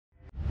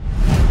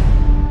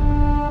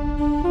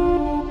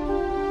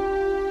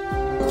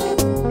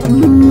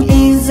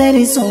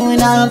Izzar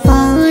suna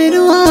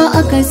faruwa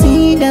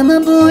akasi da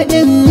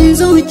mabuɗin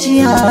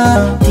zuciya,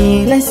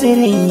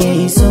 tilasirin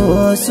yayi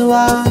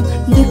sosuwa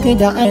duk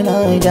da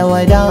ana da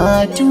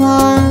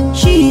wadatuwa,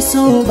 shi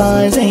so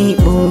ba zai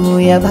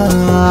ɓoye ba.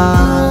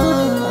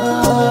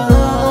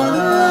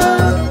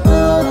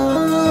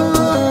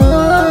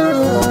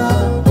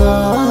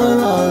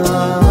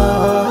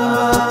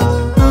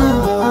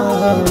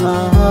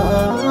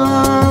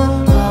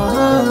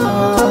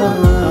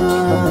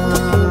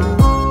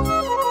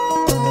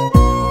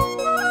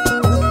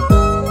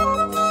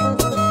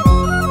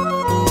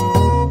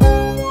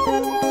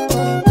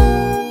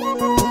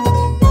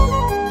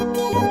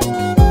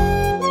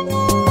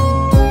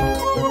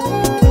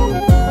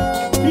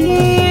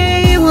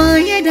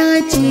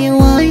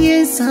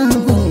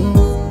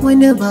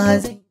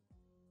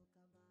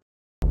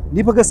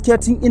 Ni fa gaskiya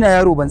tun ina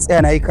yaro ban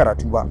tsaya na yi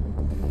karatu ba,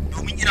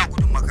 domin ina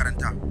gudun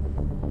makaranta.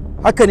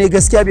 Haka ne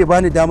gaskiya bai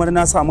bani damar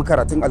na samu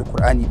karatun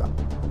Alkur'ani ba.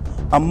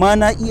 Amma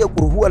na iya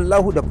ƙurhu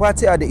Allahu da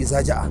Fatiha da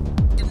Izaja'a.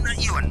 Din na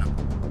iya wannan.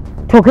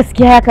 To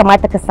gaskiya ya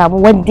kamata ka samu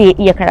wanda ya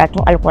iya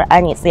karatun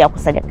Alkur'ani ya tsaya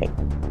kusa da kai.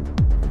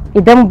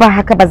 Idan ba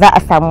haka ba za a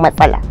samu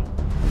matsala.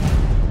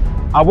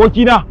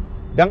 Abokina,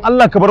 dan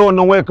Allah ka bar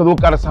wannan waya ka zo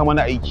karasa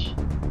mana aiki.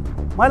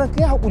 Malam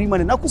kai haƙuri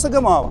mana, na kusa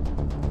gamawa.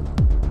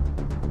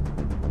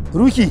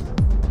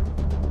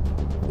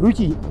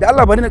 Ruki, da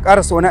Allah bari na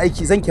karasa wani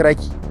aiki, zan kira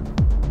ki.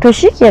 To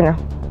shikenan.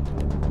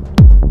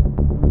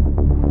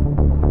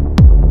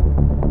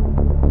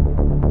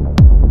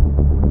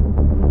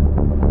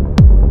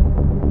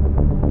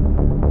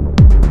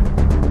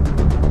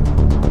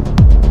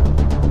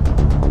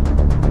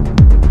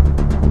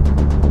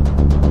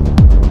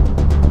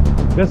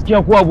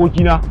 Gaskiya ko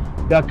abokina,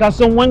 da ka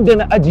san wanda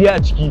na ajiye a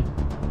ciki,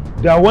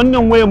 da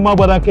wannan wayan ma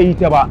ba za ka yi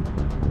ta ba.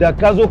 Da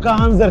ka zo ka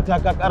hanzarta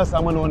ka karasa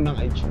mana wannan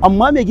aiki.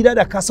 Amma mai gida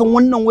da ka san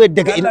wannan wayar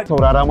daga ina.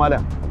 Taurara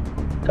malam.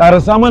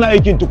 Karasa mana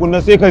aikin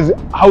tukunna sai ka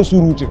hau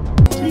surutun.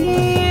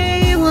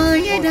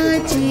 Waye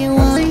dace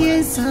waye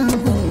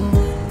sabo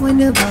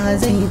wani ba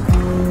zai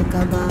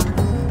koka ba.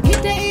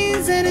 Ita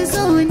Izzar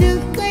so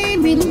duk kai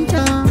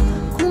minta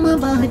kuma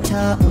ba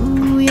ta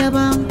ɓuya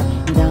ba.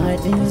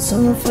 Daɗin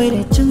so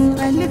furcin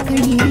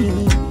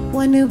alkhairi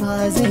wani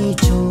ba zai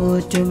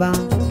cutu ba.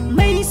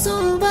 Mai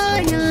so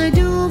baya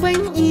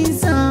duban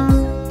Izza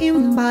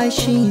in ba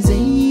shi zai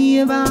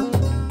yi ba.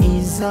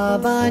 Izza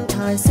ba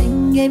ta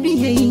sanya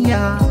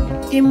biyayya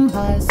in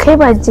ba. Kai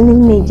ba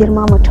jinin mai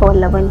girma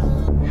mutawalla bane,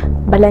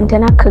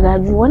 balantana ka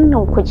gaji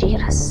wannan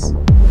kujeras.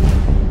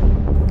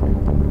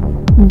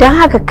 Don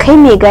haka kai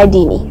mai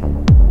gadi ne,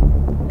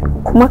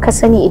 kuma ka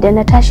sani idan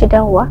na tashi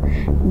dawowa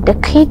da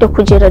kai da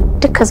kujerar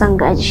duka zan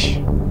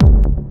gaji.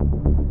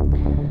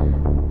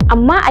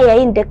 Amma a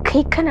yayin da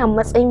kai kana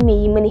matsayin mai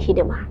yi mini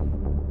hidima,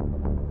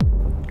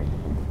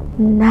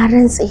 na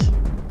rantse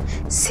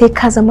sai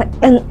ka zama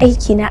ɗan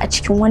aikina a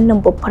cikin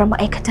wannan babbar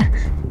ma'aikatar,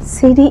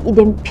 sai dai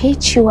idan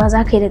fecewa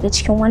za ka yi daga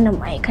cikin wannan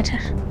ma'aikatar.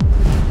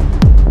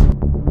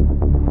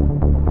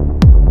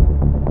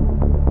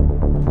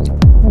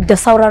 Da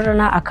sauran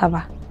rana a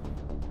kaba.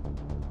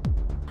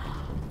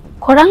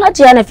 Koran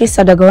Hajiya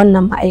Nafisa daga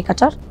wannan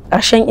ma'aikatar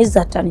ƙarshen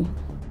Izzata ne.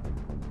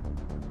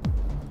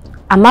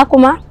 Amma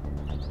kuma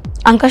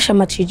an kashe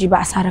maciji ba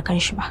a sare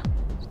kanshi ba.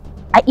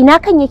 A ina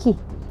kan yake?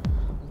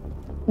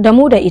 Da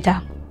mu da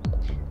ita.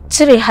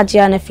 Cire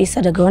Hajiya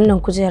Nafisa daga wannan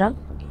kujerar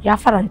ya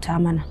faranta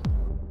mana.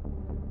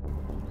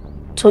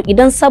 To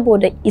idan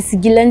saboda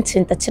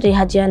isgilancin ta cire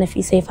Hajiya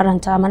Nafisa ya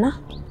faranta mana,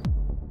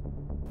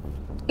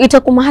 ita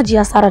kuma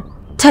Hajiya Sara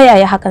ta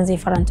yaya hakan zai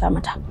faranta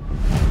mata?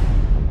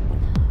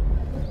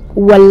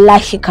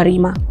 Wallahi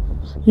Karima,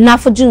 na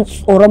fi jin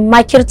tsoron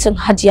makircin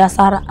Hajiya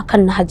Sara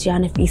akan na Hajiya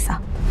Nafisa.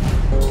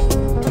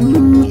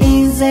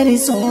 Izzar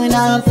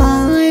suna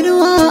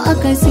faruwa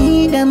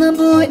akasi da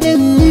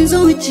mabuɗin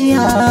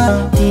zuciya,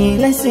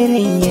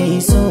 tilasirin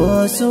yayi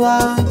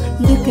sosuwa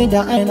duk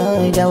da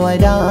ana da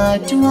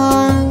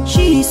wadatuwa,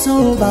 shi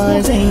so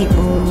ba zai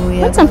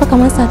ɓoye. Wancan fa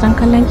kamar satan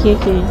kallon ki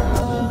yake yi.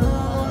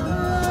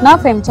 Na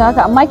fahimci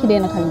haka amma ki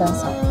daina kallon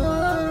sa.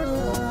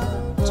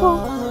 To,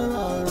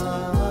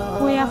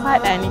 ko ya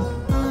faɗa ne?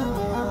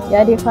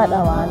 Ya dai faɗa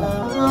wahala.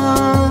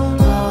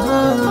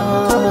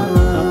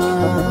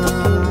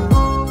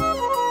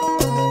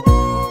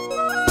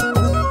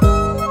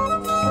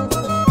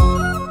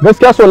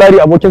 Gaskiya Solari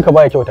abokinka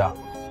baya kyauta.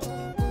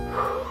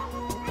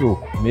 To,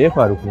 me ya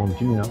faru kuma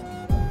mutumina?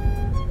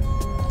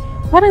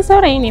 Farin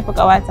saurayi ne fa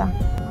kawata.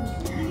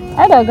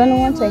 Ai daga ganin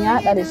wancan ya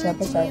hada da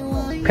shafe-shafe.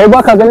 Kai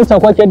baka ganin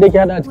sakwaki yadda yake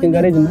hada a cikin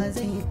garejin nan?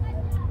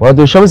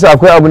 Wato Shamsu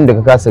akwai abin da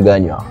ka kasa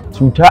ganewa.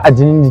 Cuta a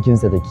jinin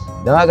jikinsa take.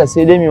 Don haka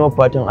sai dai mai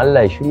mafatan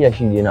Allah ya shirya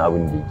shi na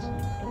abin da yake.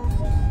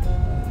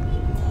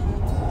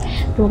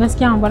 To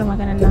gaskiya mu bar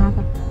maganar nan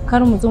haka.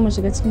 Kar mu zo mu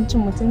shiga cikin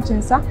cin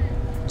mutuncinsa.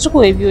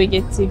 Ciko ya biyo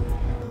getti.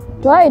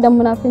 To ai idan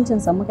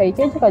munafincinsa muka yi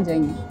ke kika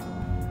janye.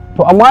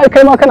 To amma ai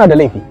kai ma kana da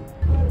laifi.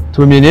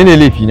 To menene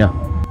laifi na?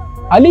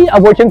 Ali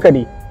abokinka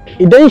ne.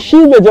 Idan shi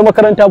bai je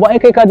makaranta ba ai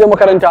kai ka je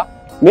makaranta.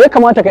 Me ya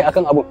kamata kai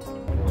akan abun?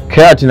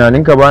 Kai a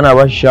tunaninka ba na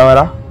ba shi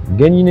shawara?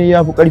 Gani ne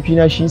ya fi ƙarfi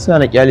na shi yasa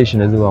na kyale shi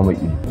na zuba mai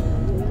ido.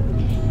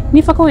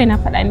 Ni fa kawai na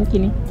faɗa miki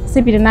ne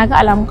saboda na ga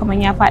alamu kamar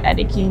ya faɗa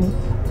da ke ni.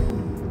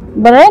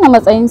 Ban raina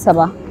matsayinsa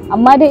ba,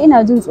 amma dai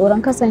ina jin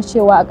tsoron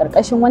kasancewa a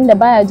ƙarƙashin wanda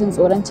baya jin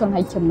tsoron cin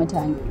haƙƙin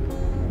mutane.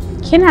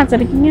 Kina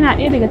zargin yana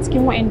ɗaya daga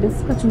cikin waɗanda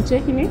suka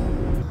cuce ki ne?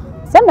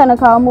 Sanda na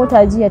kawo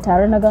mota jiya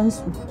tare na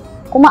gansu,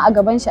 kuma a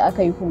gaban shi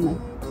aka yi komai.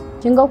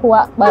 Kin ga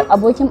kuwa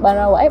abokin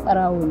ɓarawo ai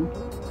ɓarawo ne.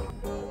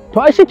 To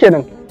ai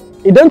shikenan,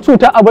 idan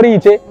cuta a bari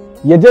ce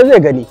ya je zai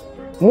gani.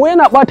 Mu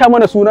yana ɓata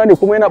mana suna ne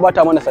kuma yana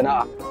ɓata mana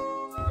sana'a.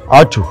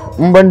 Ato,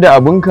 in ban da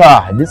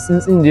abinka duk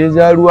tsuntsun da ya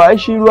ja ruwa ai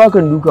shi ruwa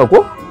kan duka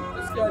ko?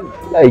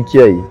 Allah ya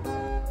kiyaye.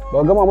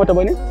 Ba gama mata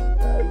bane?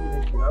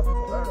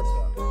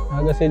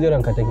 Kaga sai jiran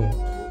ka take.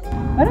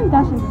 Bari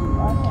tashi.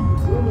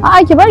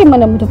 A'a ki bari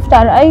mana mu tafi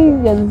tare ai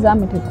yanzu za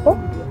mu tafi ko?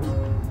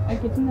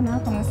 Ake tunda na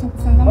haka mun san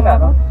kusan gama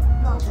ba.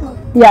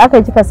 Ya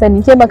aka kika sani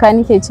ke baka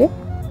nike ce?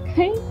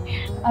 Kai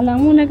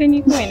alamu na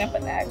gani kawai na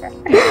faɗa haka.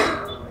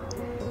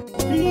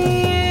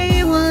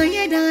 Wa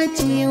ya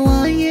dace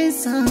wa ya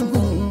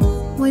samu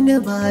wani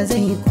ba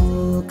zai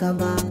koka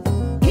ba.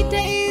 Ita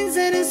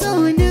Izzar so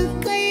duk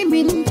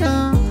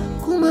kaiminta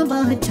kuma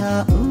ba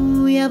ta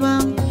ɓuya ba.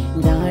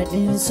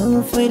 Daɗin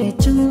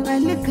cin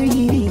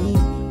alkairi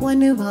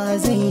wani ba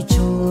zai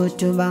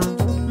cutu ba.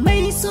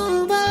 Mai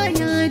so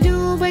baya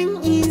duban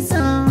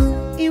isa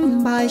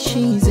in ba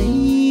shi zai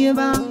yi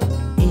ba.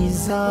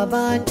 Isa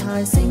ba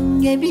ta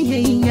sanya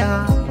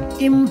biyayya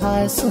in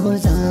ba so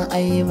za a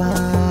yi ba.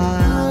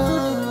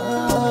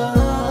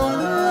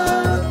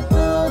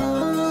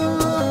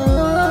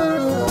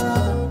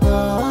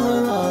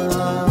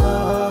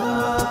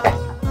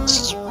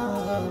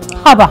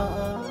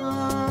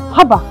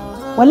 Haba,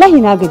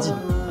 wallahi na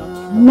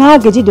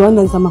gaji da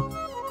wannan zaman.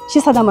 Shi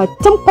sadama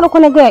tun farko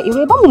na gaya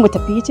ire ba mu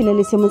tafi yi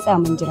lalle sai mun tsaya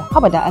mun jira.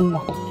 Haba da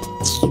Allah.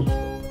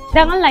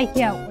 Dan Allah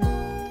ki hakuri.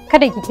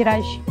 Kada ki kira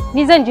shi.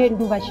 Ni zan je in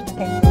duba shi da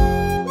kai.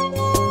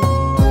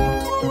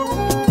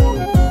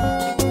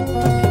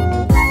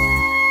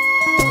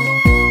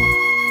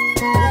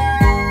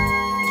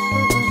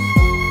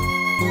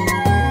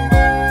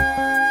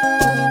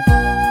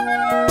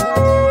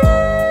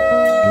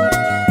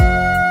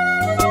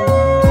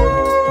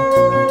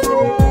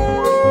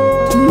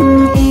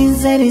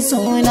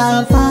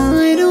 Suna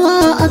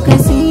faruwa a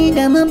kasi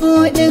da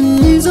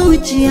mabuɗin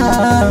zuciya,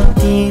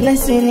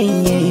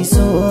 tilasirin ya yi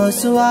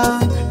sosuwa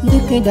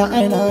duk da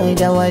ana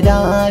da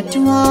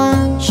wadatuwa,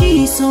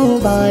 shi so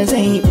ba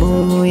zai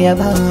ɓoye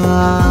ba.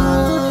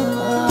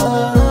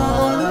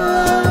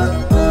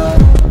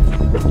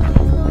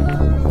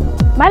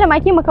 Malama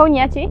ki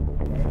makauniya ce?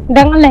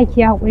 Dan Allah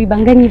ki haƙuri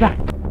ban gani ba.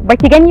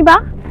 Baki gani ba?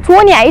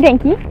 Tuwo ne a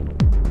idanki?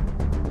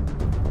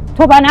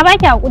 To ba na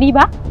baki haƙuri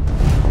ba?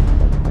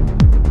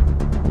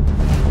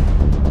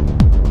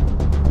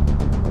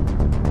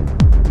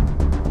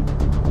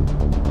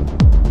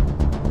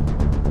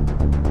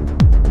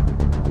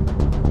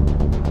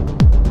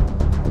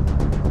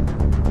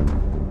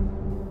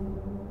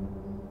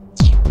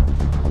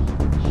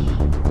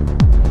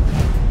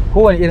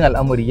 Kowane irin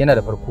al'amari yana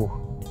da farko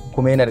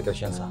kuma yana da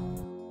ƙarshen sa.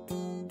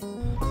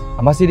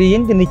 Amma sai dai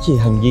yanda nake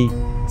hange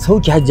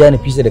sauki Hajjiya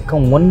Nafisa da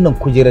kan wannan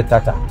kujerar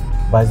tata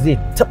ba zai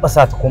taɓa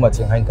sa ta koma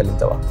cikin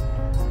hankalinta ba.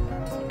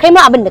 Kai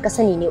ma abin da ka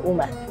sani ne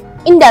Umar,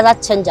 inda za ta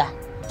canja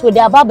to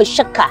da babu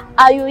shakka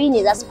ayoyi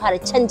ne za su fara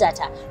canja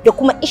ta da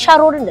kuma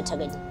isharorin da ta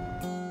gani.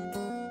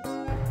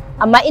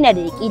 Amma ina da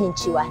yaƙinin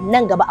cewa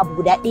nan gaba abu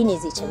guda ɗaya ne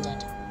zai canja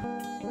ta.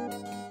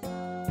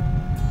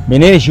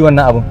 Menene shi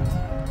wannan abun?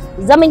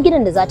 Zaman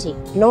gidan da za ta yi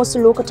na wasu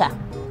lokuta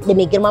da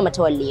mai girma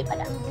Matawalle ya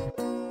faɗa.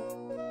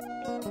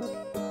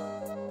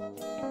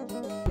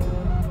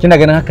 Kina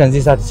ganin hakan zai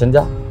sa ta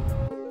canja?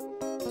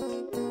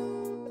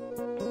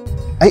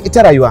 Ai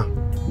ita rayuwa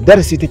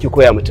darasi take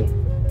koya mutum.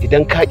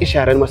 Idan ka ki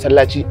sharar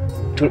masallaci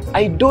to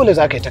ai dole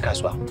za ka yi ta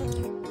kasuwa.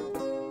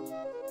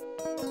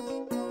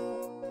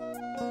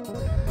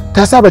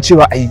 Ta saba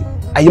cewa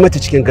a yi mata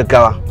cikin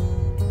gaggawa.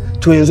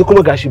 To yanzu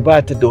kuma gashi ba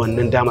ta da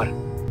wannan damar.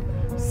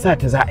 Sa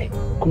ta za a yi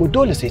kuma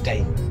dole sai ta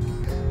yi.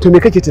 To me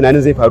kake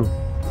tunanin zai faru?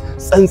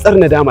 Tsantsar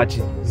nadama ce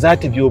za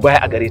ta biyo baya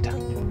a gare ta.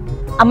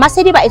 Amma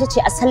sai dai ba ita ce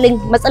asalin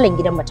matsalan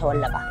gidan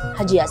Matawalle ba,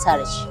 Hajiya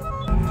Sara ce.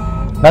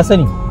 Na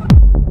sani.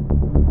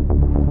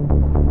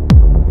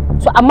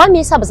 To amma me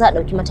yasa ba za a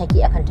ɗauki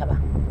mataki akan ta ba?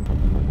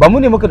 Ba mu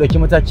ne muka ɗauki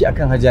mataki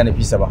akan Hajiya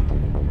Nafisa ba.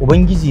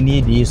 Ubangiji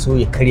ne da ya so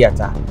ya karya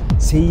ta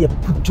sai ya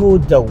fito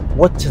da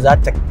wacce za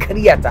ta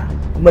karya ta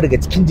kuma daga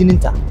cikin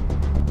jininta.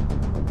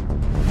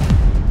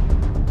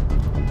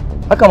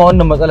 Haka ma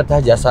wannan matsala ta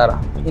Hajiya Sara,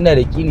 ina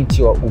da yakinin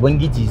cewa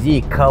Ubangiji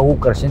zai kawo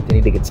ƙarshen ta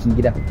ne daga cikin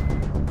gidan.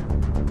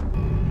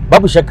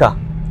 Babu shakka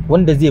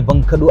wanda zai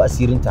bankado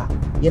asirinta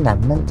yana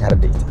nan tare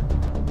da ita.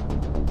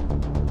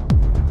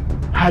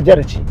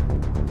 Hajara ce.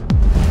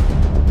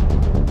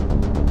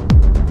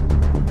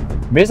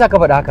 Me yasa ka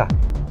faɗa haka?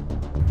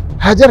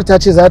 Hajar ta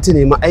ce za ta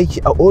nemi aiki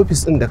a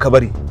ofis ɗin da ka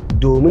bari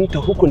domin ta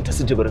hukunta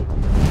su Jibrin.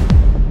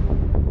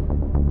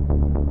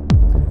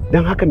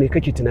 Don haka me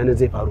kake tunanin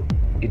zai faru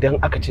idan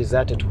aka ce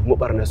za ta tuhumi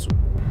ɓarnarsu?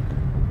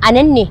 A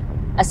nan ne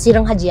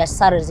asirin Hajiya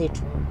Sarar zai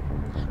tono.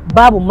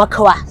 Babu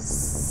makawa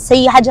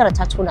sai Hajara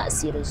ta tona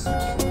asirin su.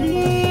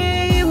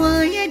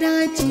 Waye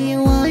dace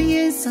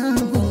waye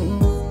samu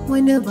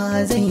wani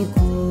ba zai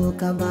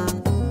koka ba.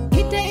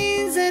 Ita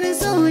Izzar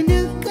so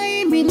duk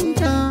kai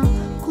minta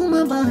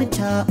kuma ba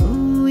ta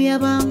uya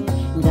ba.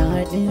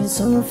 Daɗin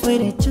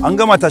sofar An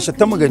gama tashe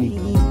ta magani.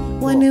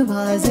 Wani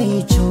ba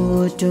zai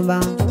cutu ba.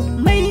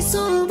 Mai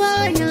so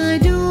baya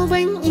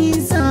duban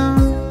isa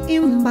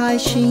in ba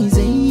shi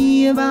zai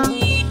yi ba.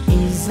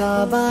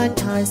 Isa ba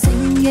ta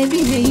sanya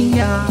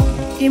biyayya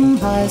in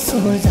ba so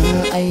za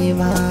a yi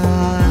ba.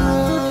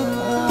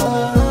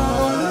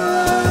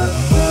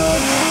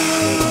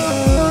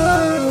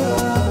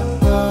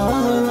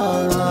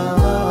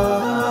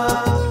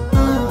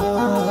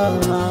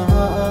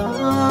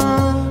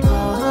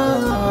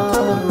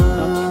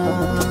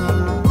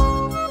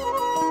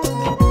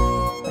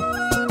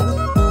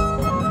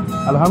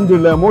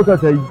 Alhamdulillah mota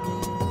ta yi.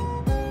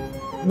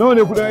 Nawa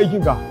ne kudin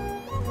aikinka?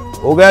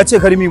 Oga ya ce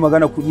kar mu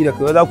magana kuɗi da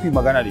kai za ku yi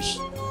magana da shi.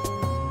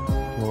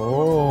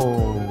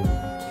 Oh.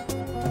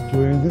 To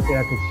yanzu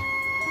tsaya ka ci.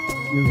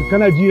 Yanzu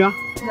kana ji na?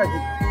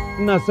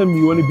 Ina son mu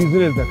yi wani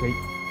business da kai.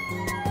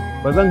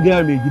 Ba zan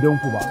gaya mai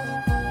gidanku ba.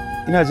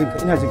 Ina jin ka,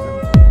 ina jin ka.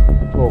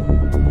 To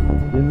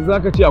yanzu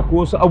zaka ce akwai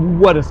wasu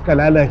abubuwa da suka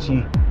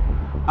lalace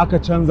aka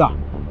canza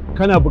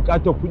kana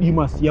buƙatar kuɗi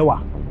masu yawa.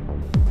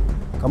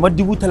 Kamar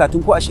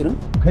 30,000 ko 20?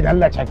 Kai da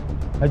Allah can,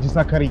 ka ji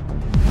sakare.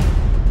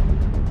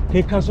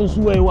 Kai ka san su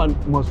waye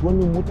masu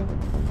wannan mota?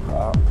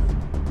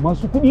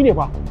 Masu kuɗi ne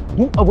fa.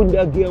 Duk abin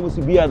da aka gaya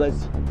musu biya za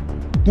su.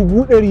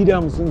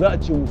 150,000 za a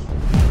ce musu.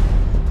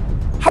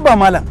 Haba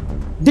malam,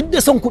 duk da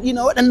son kuɗi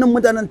na waɗannan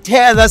mutanen ta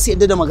yaya za su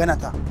yadda da magana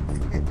ta?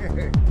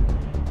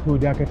 To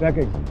dakata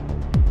ka ji.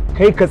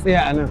 Kai ka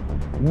tsaya a nan,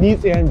 ni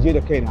tsayan je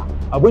da kaina.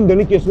 Abin da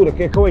nake so da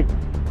kai kawai,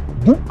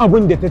 duk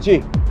abin da ta ce,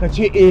 ka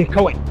ce eh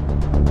kawai.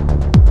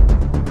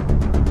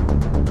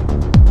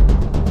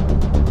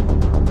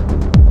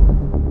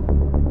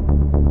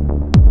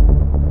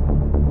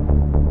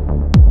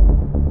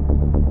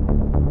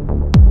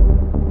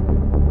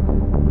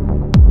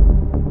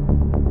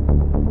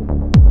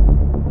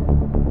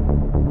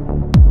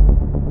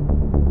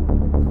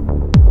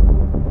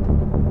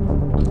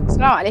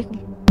 Assalamu alaikum.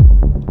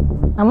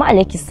 Amma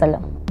alaikis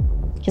salam.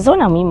 Ki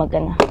zauna mu yi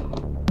magana.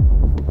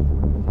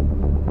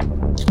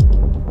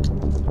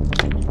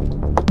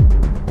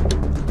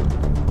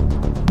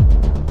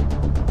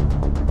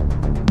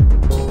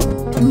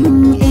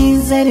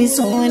 Izzar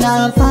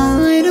suna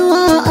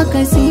faruwa a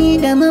kasi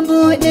da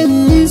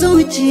mabuɗin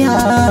zuciya.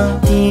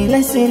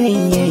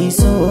 Tilasirin ya yi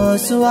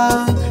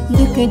sosuwa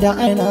duk da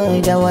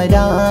ana da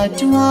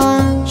wadatuwa.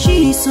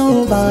 Shi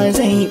so ba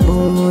zai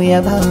ɓoye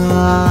ba.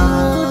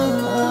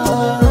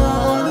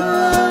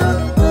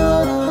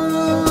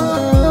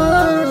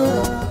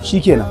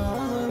 Shikenan.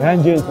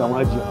 Bayan je in samu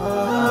ajiya.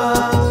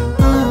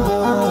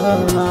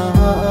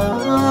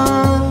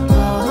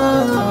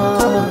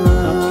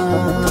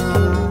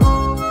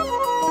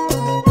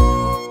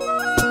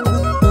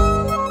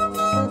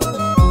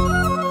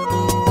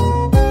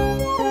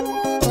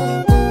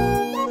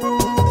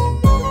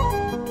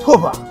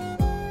 Toba,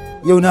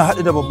 yau na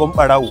haɗu da babban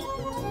ɓarawo.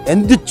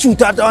 Yan duk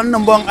cuta ta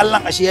wannan bawan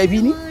Allah ashe ya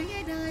bi ni?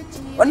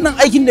 Wannan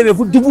aikin da bai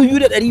fi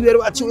 2,500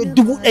 ba a ce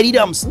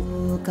 150,000?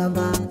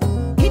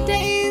 Ita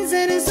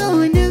Izzar so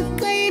duk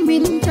kai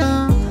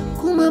minta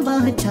kuma ba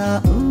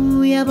ta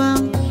uya ba.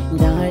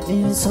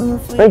 Daɗin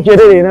sofar. Ranke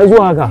dai na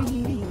zuwa haka.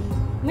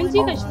 Mun ji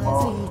ka shi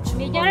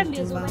mai gyaran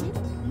bai zo ba ne?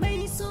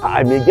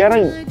 A'a mai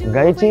gyaran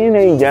ga yace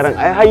yanayin gyaran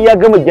ai har ya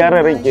gama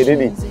gyaran ranke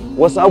dai.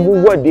 Wasu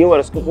abubuwa da yawa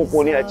da suka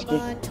kokone a ciki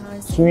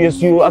su ya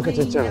siyo aka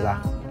caccanza.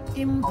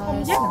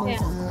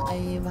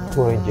 To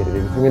ranke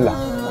dai bismillah.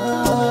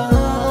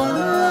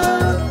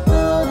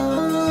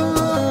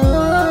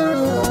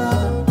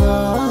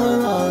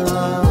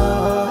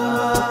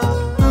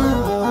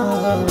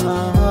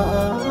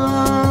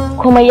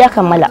 Komai ya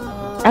kammala.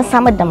 An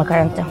samar da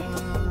makaranta.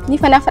 Ni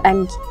fa na faɗa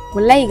miki,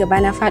 wallahi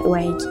gaba na faɗuwa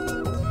yake.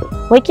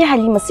 Wai ke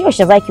Halima sai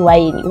yaushe zaki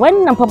waye ni?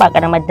 Wannan fa ba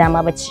karamar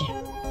dama bace.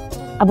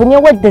 Abu ne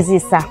wanda zai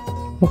sa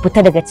mu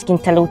fita daga cikin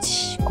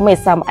talauci kuma ya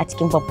samu a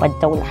cikin babbar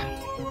daula.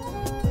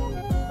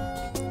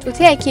 To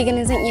ta yake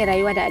ganin zan iya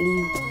rayuwa da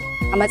Aliyu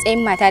a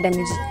matsayin mata da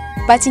miji?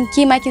 Bacin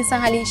ke ma kin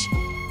san halin shi.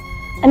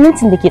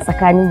 Amincin da ke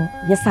tsakanin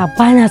yasa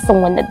ba na son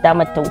wannan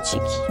damar ta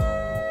wuce ki.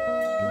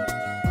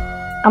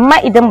 Amma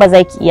idan ba za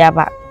ki iya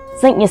ba,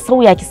 zan iya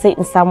sauya ki sai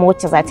in samu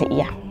wacce za ta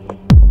iya.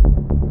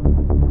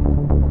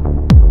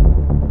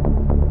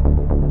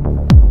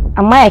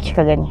 Amma ya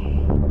kika gani?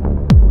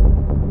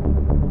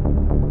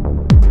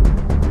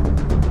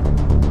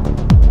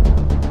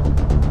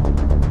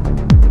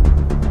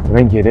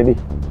 Ranke dade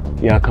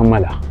ya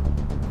kammala.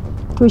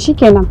 To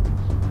shikenan.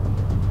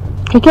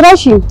 Ka kira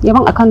shi ya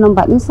ban akan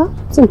number ɗinsa,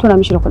 zan tura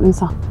mishi da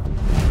kuɗinsa.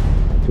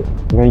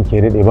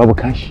 Ranke dade babu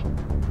kashi.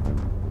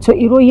 To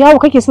Iro yawo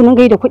kake so nan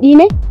gai da kuɗi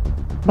ne?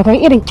 Baka ga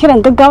irin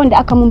kiran gaggawan da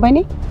aka mun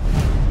bane?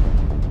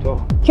 To.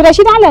 Kira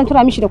shi da Allah ya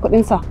tura mishi da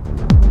kuɗinsa.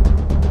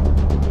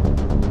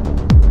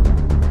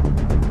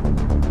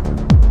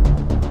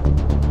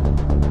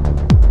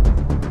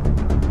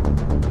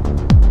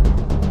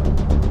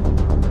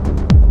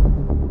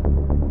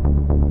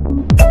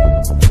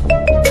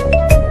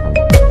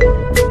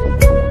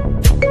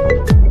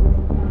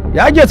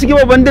 ake ciki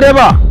babban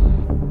direba?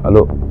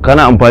 Alo,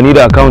 kana amfani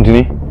da account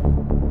ne?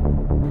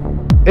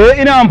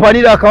 Ina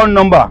amfani da account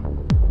number.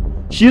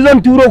 Shi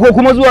zan turo ko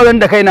kuma zuwa zan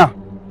da kaina?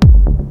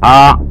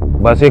 A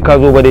ba sai ka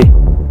zo ba dai.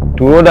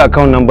 Turo da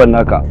account number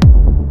naka.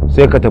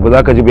 Sai ka tafi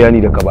zaka ji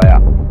bayani daga baya.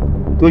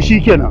 To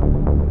shikenan.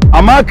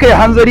 Amma kai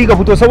hanzari ka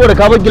fito saboda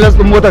ka bar gilas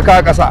din motar ka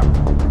a ƙasa.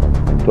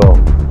 To.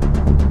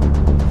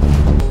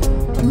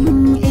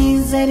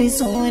 Izzar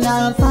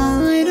suna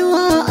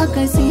faruwa a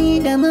kasi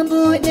da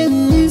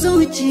mabuɗin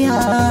zuciya.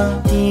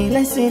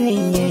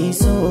 Tilasirin ya yi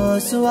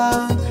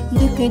sosuwa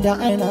duk da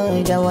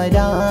ana da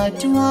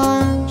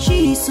wadatuwa.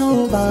 Shi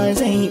so ba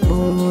zai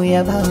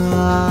ɓoye ba.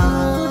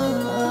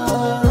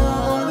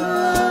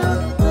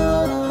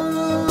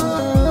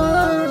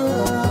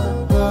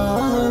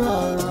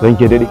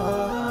 Ranke dade.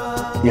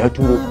 Ya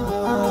turo.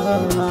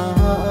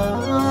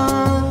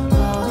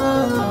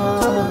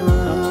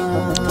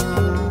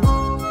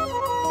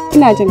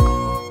 Ina jin ka.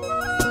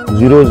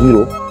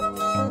 00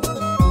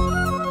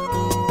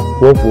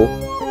 44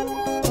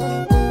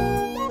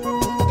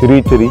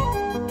 33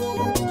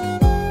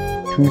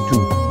 22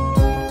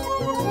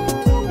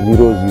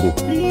 00.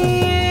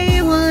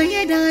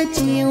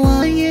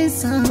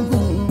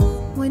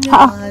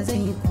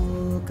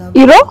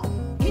 Iro?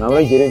 Na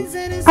ranke dade.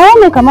 A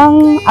wannan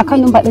kaman akan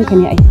number ɗinka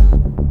ne ai.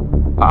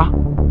 A'a.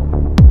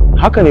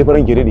 Haka ne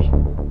faran giredi.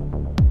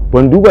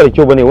 Ban duba da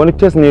kyau bane, wani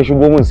test ne ya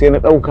shigo min sai na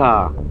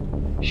dauka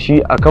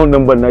shi account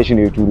number nashi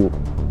ne ya turo.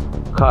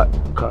 Ka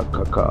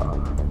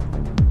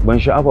ban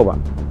sha'afa ba.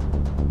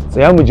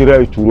 Tsaya mu jira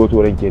ya turo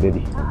to ranke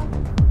dade.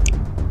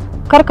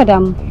 Kar ka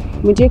damu,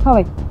 mu je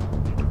kawai.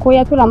 Ko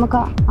ya tura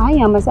maka a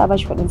hanya masa a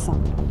bashi kuɗin sa.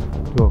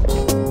 To.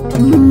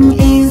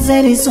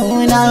 Izzar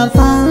suna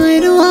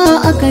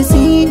faruwa a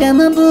kasi da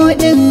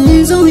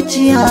mabuɗin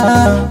zuciya.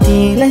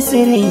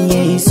 Tilasirin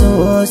ya yi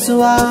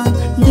sosuwa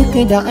duk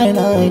da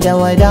ana da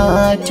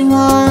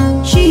wadatuwa.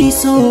 Shi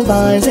so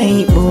ba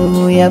zai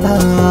ɓoye ba.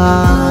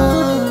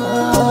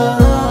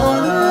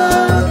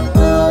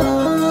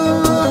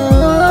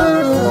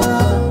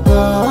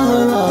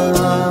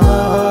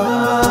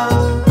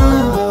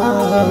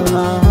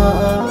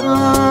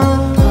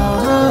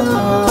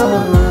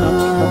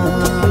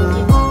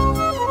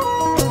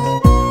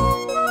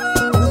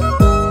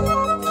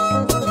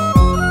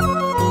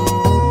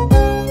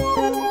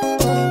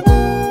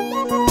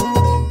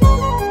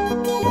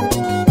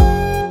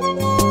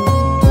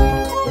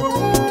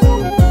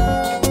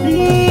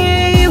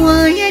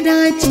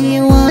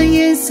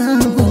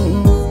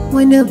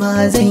 Wani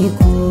ba zai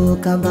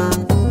koka ba.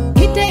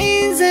 Ita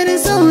Izzar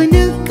so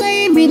duk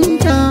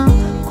kaiminta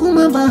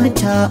kuma ba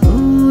ta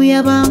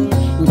ɓuya ba.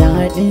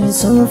 Daɗin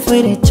so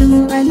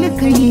furcin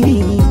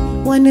alkairi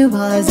wani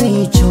ba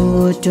zai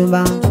cutu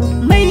ba.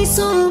 Mai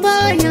so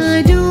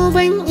baya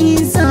duban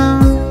isa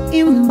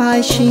in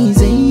ba shi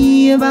zai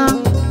yi ba.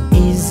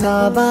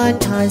 Isa ba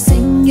ta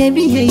sanya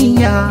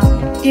biyayya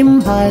in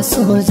ba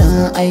so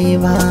za a yi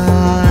ba.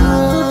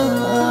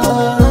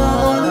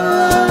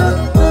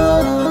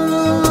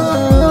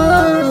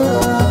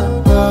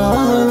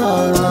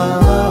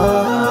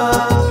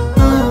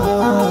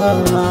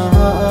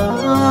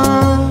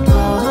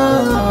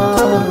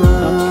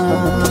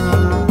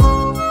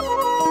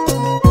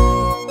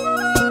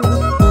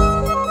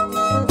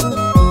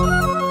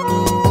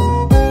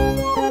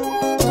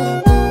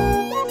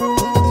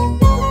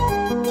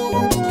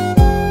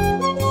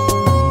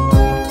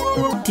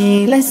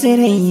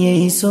 Tilasirin ya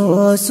yi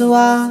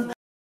sosuwa.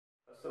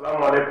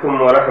 Assalamu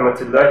alaikum wa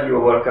rahmatullahi wa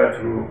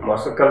barakatuhu.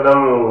 Masu kallon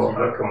mu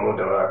barkanmu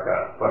da warhaka.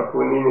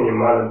 Farko ni ne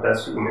Malam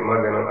Tasu mai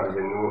maganin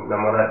aljannu na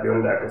Maradi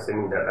wanda aka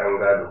sani da ɗan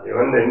gado.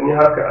 Wanda ni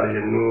haka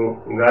aljannu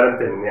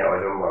garanta ne a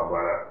wajen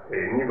babana.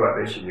 Ni ba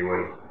ɗan shige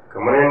wani.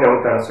 Kamar yadda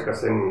mutane suka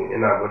sani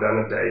ina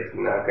gudanar da aiki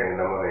na haka ne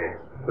na mara.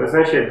 Kun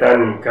san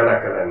shaitani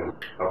kala-kala ne.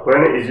 Akwai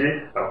na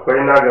ije,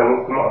 akwai na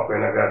gamu kuma akwai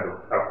na gado.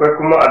 Akwai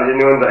kuma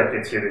aljini wanda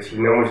ake ce da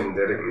shi namijin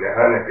dare mai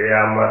hana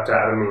ɗaya mata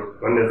armi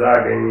wanda za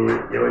a gani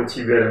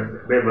yawanci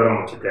bai bar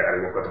mace ta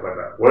armi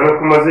kwata-kwata. Wani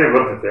kuma zai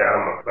bar ta yi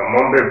arma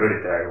amma bai bari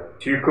ta yi.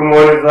 Shi kuma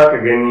wani za ka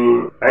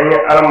gani an yi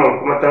arman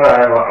kuma tana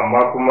haihuwa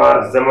amma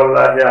kuma zaman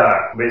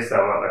lafiya bai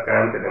samu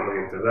tsakaninta da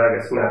mijinta za ga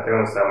suna ta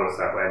yawan samun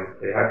saɓani.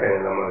 Haka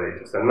ne lamarin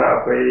yake. Sannan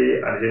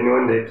akwai aljini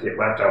wanda yake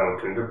ɓata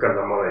mutum dukkan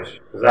lamarin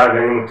shi. Za a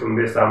gani mutum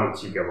bai samun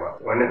ci gaba.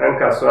 Wani ɗan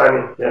kasuwa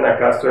ne yana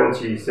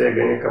kasuwanci sai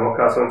gani kamar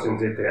kasuwancin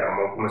zai ta yi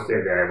amma kuma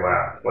sai ga ya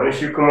baya. Wani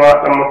shi kuma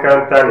ɗan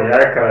makaranta ne ya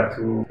yi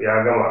karatu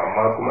ya gama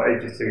amma kuma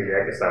aiki sai ga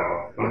ya ki samu.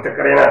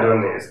 Mutakar yana da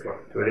wannan iska.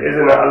 To da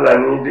izinin Allah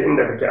ni duk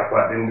inda kake a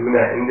faɗin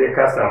duniya in dai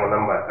ka samu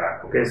lamba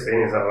ta kai sai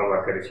ne zan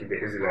raba ka da shi da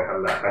izinin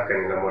Allah haka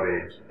ne lamarin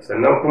yake.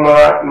 Sannan kuma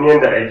ni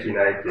yanda aiki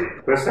na yake.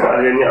 Kun san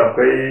aljani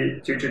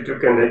akwai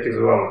cututtukan da yake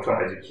zuwa mutum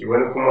a jiki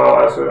wani kuma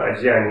wasu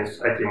ajiya ne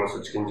ake masu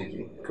cikin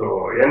jiki.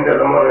 To yanda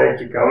lamarin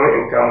yake kamar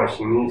in kama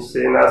shi ni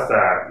sai na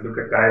sa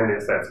duka kayan da ya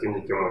sa cikin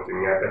jiki ɗauki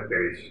mutum ya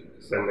tattare shi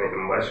sannan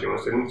in ba shi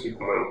musulunci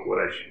kuma in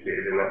kora shi da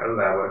idan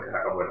Allah ya barka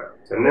abada.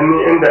 Sannan ni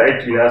inda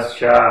aiki na su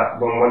sha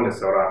bamban da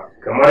saura,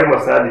 kamar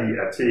misali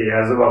a ce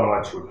ya zuba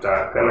ma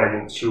cuta kana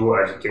jin ciwo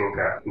a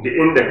jikinka duk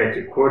inda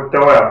kake ko ta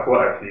waya ko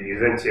a fili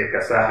zan ce ka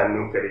sa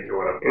hannu ka rike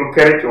wurin, in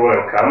ka rike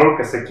wurin kamun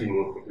ka saki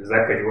ne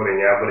za ka ji wurin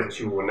ya bar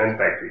ciwo nan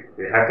take.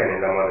 Haka ne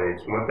lamarin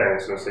yake, mutane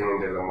sun san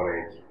yadda lamarin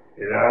yake.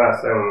 Idan ana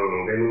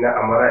son gani na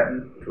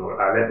amaraɗi to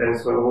a laɗin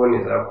sulhu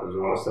ne za ku zo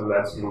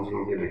masallacin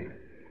jingile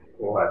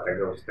ko a ta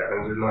gabas ta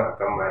an zuwa a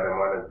kan da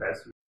malam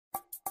tasu.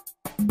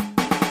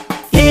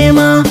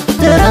 Ema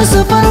da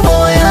rasu farko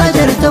ya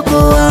jarta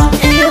kowa,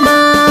 ema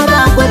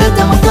ba ku da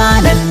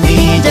tamkanan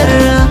Nijar.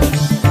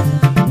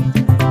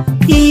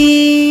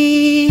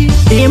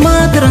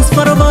 Ema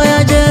transfer ya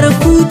jar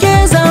kuke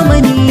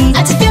zamani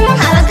a cikin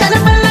harkar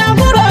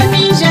balaguro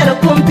Nijar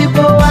kun fi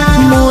kowa.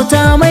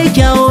 Mota mai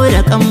kyawo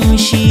da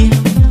kamshi,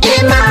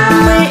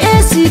 mai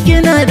AC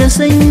kina da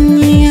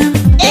sanyi,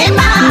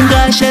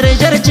 ga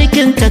sharjar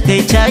cikin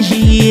takai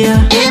tashi,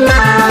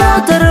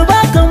 motar ba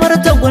kamar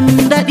ta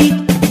gundadi,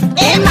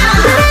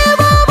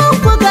 direbobin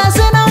ku ga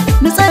sana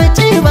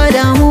nutsarci ba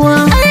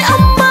damuwa, ai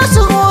an ba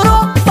su horo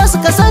ba su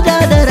kasada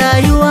da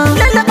rayuwa,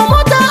 lallaka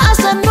mota a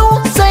sannu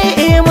sai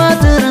ema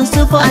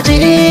transfer a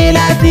ce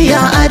lafiya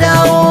a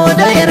dawo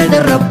da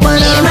yardar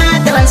rabbana. Ema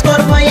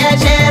transport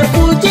voyager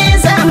kuke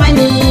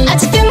zamani a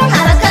cikin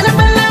harkar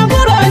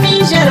balaguro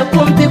Nijar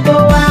kun fi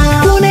kowa.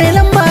 Ku ne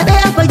lamba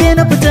ɗaya fage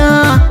na fita,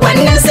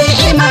 wannan sai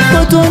ema.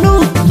 Kotonu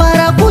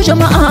fara ku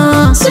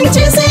jama'a sun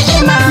ce sai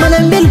ema.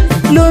 Malambil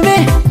lome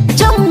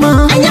jamma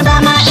an yaba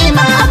ma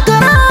ema.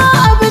 Akara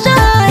Abuja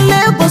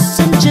Lagos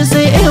sun ce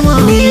sai ema.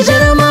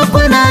 Nijar ma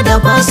kuna da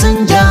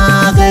fasinja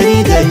gari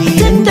gari,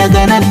 tun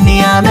daga nan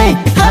Niamey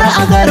har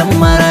a garin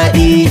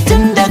Maradi,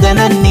 tun daga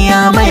nan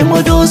Niamey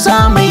mu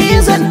dosa mai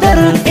zandar.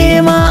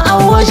 Ema a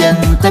wajen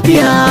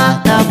tafiya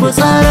ta fi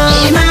tsara.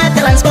 Ema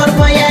transport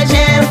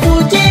voyager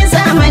kuke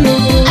zamani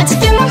a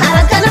cikin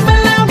harkar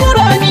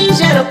balaguro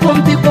Nijar kun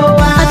fi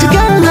kowa. A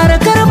cikin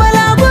harkar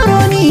balaguro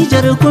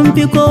Nijar kun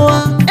fi kowa.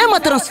 Ema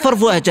transfer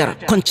voyager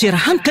kwanciyar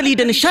hankali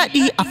da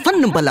nishadi a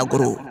fannin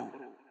balaguro.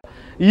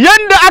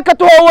 Yanda aka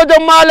taho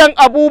wajen Malam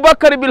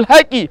Abubakar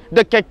Bilhaki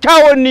da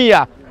kyakkyawan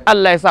niyya,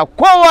 Allah ya sa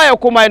kowa ya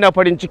kuma yana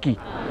farin ciki.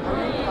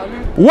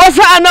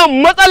 Wasu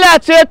anan matsala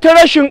ce ta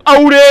rashin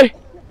aure,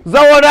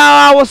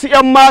 zawarawa wasu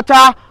 'yan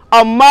mata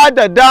amma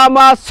da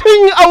dama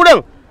sun yi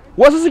auren,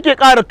 wasu suke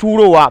ƙara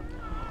turowa.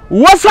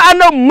 Wasu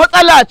anan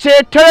matsala ce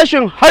ta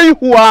rashin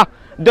haihuwa,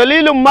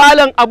 dalilin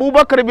Malam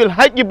Abubakar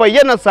Bilhaki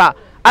bayyanarsa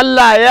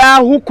Allah ya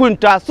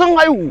hukunta sun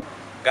haihu.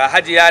 Ga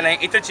Hajiya nan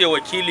ita ce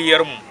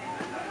wakiliyarmu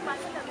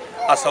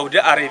a Saudi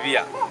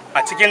Arabia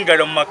a cikin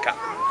garin Makka.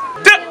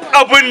 Duk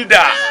abin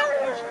da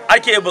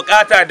ake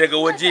bukata daga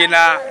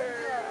wajena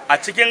a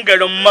cikin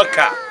garin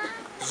Makka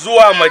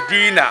zuwa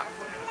Madina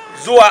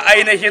zuwa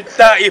ainihin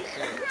Ta'if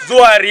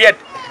zuwa Riyadh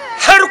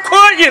har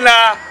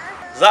ko'ina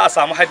za a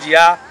samu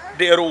Hajiya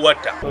da 'yar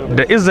uwarta.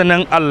 Da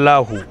izinin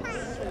Allahu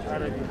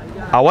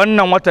a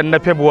wannan watan na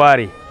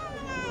February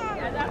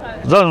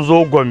zan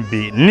zo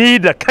Gombe ni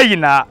da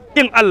kaina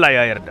in Allah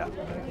ya yarda.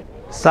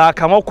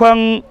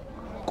 Sakamakon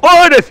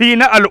ƙorafi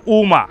na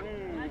al'umma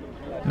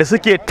da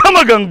suke ta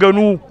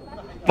maganganu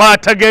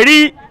ɓata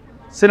gari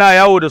suna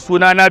yawo da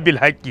suna na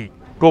Bilhaki,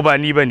 to ba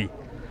ni bane,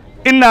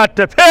 ina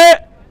tafe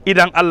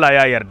idan Allah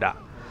ya yarda.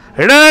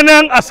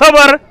 Ranar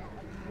Asabar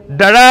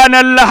da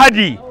ranar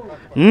Lahadi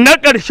na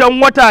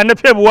ƙarshen wata na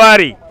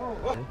February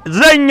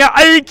zan yi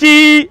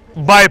aiki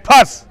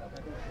bypass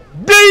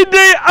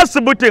daidai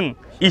asibitin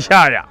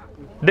Ishaya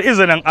da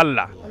izinin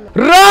Allah.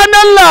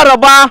 Ranar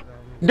Laraba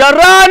da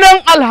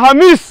ranar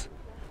Alhamis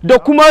da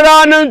kuma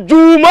ranar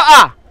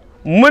Juma'a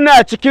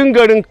muna cikin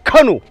garin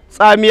Kano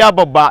tsamiya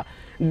babba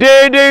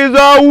daidai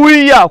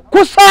zawiya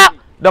kusa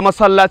da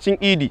masallacin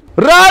Idi.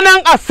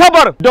 Ranar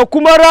Asabar da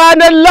kuma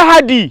ranar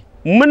Lahadi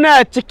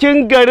muna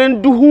cikin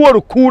garin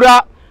Duhuwar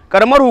Kura,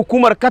 karamar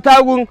hukumar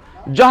Katagun,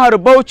 jihar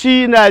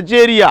Bauchi,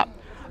 Najeriya.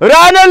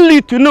 Ranar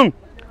Litinin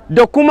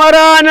da kuma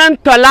ranar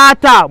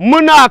Talata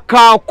muna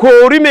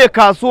Kakori mai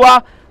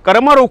kasuwa,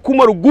 karamar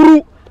hukumar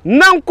Guru,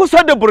 nan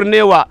kusa da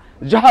Burnewa,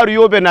 jihar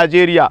Yobe,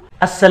 Najeriya.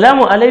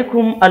 Assalamu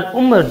alaikum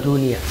al'ummar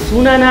duniya.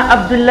 Sunana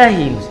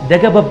Abdullahi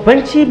daga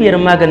babban cibiyar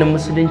maganin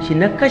musulunci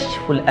na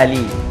Kashful Ali.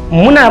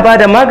 Muna ba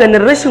da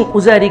maganin rashin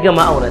kuzari ga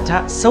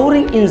ma'aurata,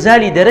 saurin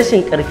inzali da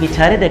rashin karfi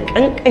tare da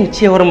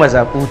kankancewar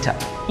mazakuta.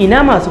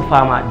 Ina masu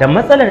fama da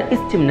matsalar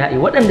istimna'i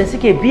waɗanda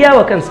suke biya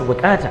wa kansu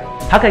bukata.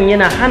 Hakan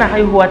yana hana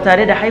haihuwa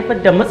tare da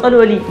haifar da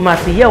matsaloli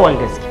masu yawan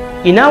gaske.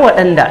 Ina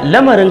waɗanda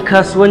lamarin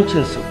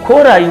kasuwancinsu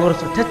ko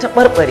rayuwarsu ta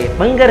taɓarɓare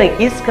ɓangaren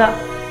iska,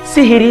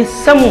 sihiri,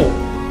 samu,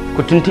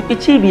 ku tuntuɓi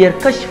cibiyar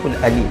Kashful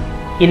Ali.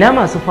 Ina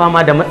masu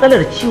fama da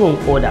matsalar ciwon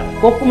koda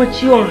ko kuma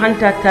ciwon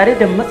hanta tare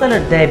da matsalar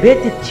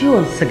diabetes,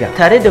 ciwon siga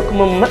tare da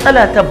kuma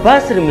matsala ta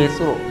basir mai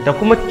tsiro da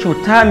kuma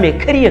cuta mai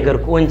karya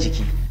garkuwan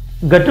jiki.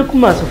 Ga duk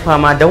masu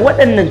fama da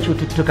waɗannan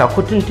cututtuka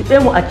ku tuntuɓe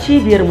mu a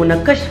cibiyar mu na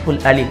Kashful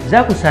Ali.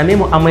 Za ku same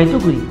mu a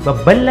Maiduguri,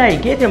 babban layi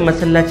gefen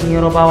masallacin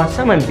Yarobawa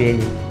saman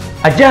Bene.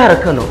 A jihar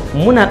Kano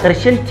muna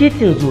ƙarshen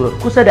titin Zura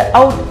kusa da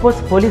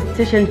Outpost Police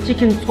Station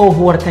cikin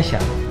tsohuwar tasha.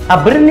 A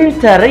birnin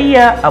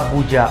tarayya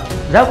Abuja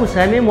za ku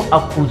same mu a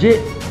Kuje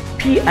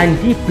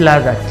P&D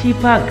Plaza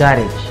Tipa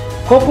Garage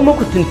ko kuma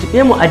ku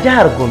tuntuɓe mu a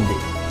jihar Gombe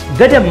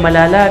Gadan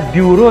Malala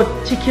Bureau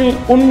cikin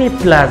Ummi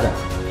Plaza.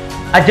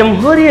 A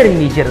jamhuriyar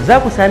Niger za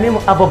ku same mu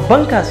a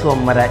babban kasuwar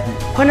Maradi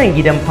kwanan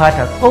gidan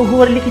fata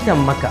tsohuwar likitan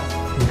Maka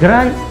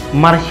Grand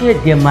Marché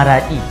de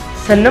Maradi.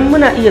 Sannan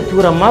muna iya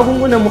tura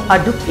magungunanmu a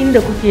duk inda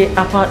kuke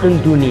a faɗin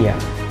duniya.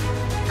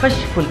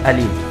 Kashful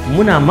Ali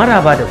muna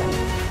maraba da ku.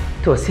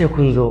 To sai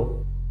kun zo.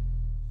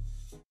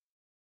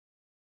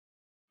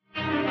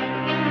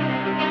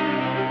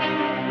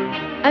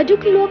 A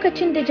duk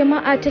lokacin da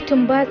jama'a ta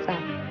tumbatsa,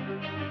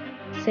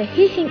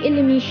 sahihin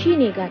ilimi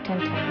shine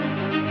gatanta.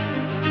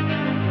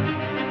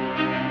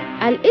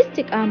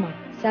 Al-Istiqama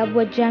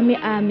sabuwar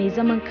jami'a mai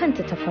zaman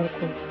kanta ta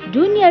farko.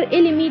 Duniyar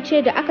ilimi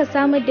ce da aka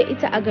samar da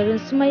ita a garin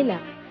Sumaila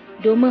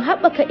domin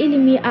haɓaka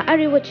ilimi a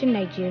arewacin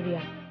Najeriya.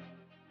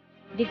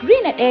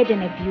 Digiri na 1 da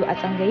na 2 a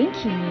tsangayin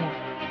kimiyya,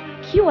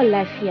 kiwon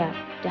lafiya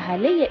da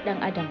halayyar ɗan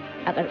adam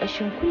a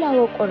ƙarƙashin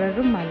kulawar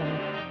ƙwararrun malamai.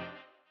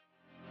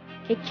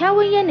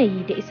 Kyakkyawan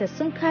yanayi da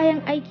isassun kayan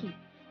aiki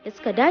da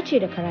suka dace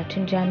da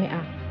karatun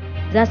jami'a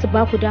za su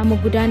ba ku damar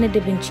gudanar da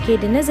bincike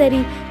da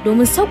nazari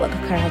domin sauƙaƙa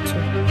karatu.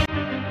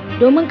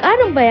 Domin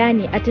ƙarin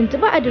bayani a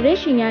tuntuɓi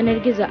adireshin yanar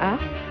gizo a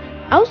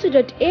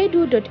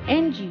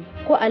ausu.edu.ng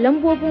ko a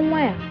lambobin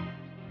waya.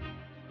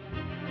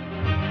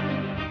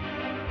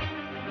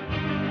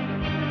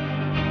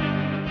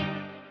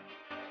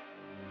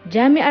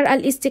 Jami'ar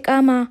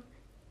Al-Istiqama,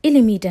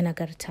 ilimi da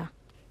nagarta.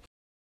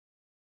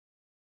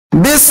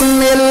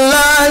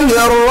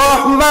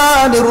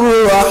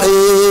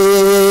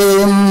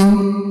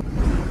 Bismillahirrahmanirrahim.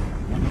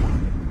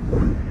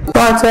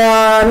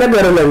 Fata na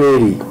garin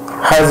Lamiri,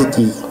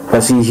 haziki,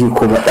 fasihi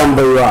kuma ɗan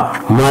baiwa,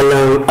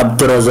 Malam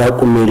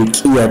Abdurrazzaq mai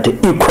riƙiya da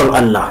ikon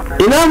Allah.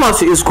 Ina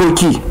masu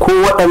iskoki ko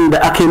waɗanda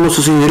aka yi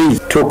musu sihiri,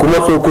 to kuma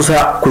tso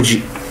kusa ku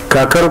ji.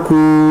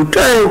 Kakarku ta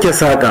yanke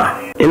saƙa.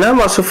 Ina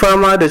masu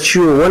fama da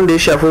ciwo wanda ya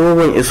shafi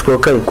bugun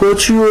iskokai ko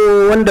ciwo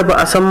wanda ba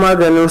a san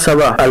maganinsa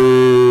ba,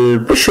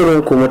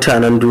 albishirinku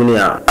mutanen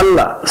duniya.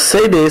 Allah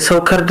sai da ya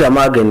saukar da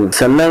magani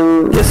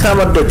sannan ya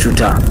samar da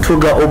cuta. To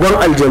ga uban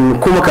aljannu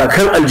kuma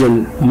kakan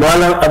aljannu,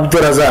 Malam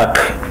Abdurrazzaq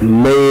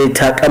mai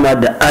takama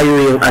da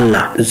ayoyin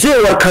Allah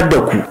zai warkar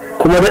da ku.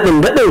 Kuma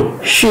daɗin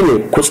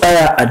shine ku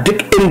tsaya a duk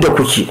inda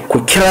kuke, ku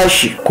kira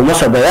shi ku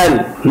masa bayani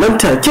nan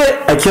take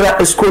a kira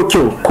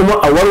iskokin kuma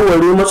a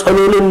warware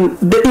matsalolin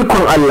da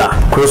ikon Allah.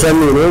 Kun san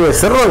menene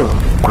sirrin?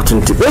 Ku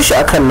tuntube shi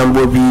akan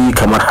lambobi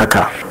kamar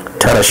haka: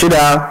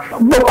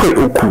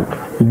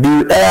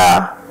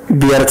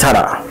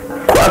 96732159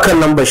 ko akan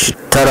lambar shi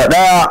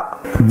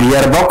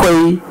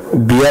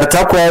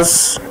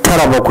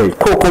 91575897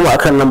 ko kuma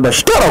akan lambar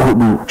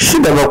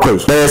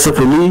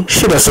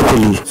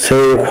 94671060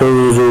 sai kun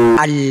zo.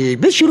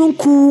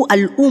 Albishirinku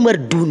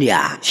al'ummar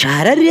duniya,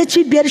 shahararriyar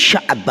cibiyar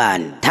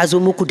Sha'aban ta zo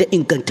muku da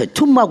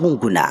ingantattun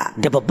magunguna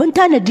da babban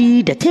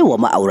tanadi da taiwa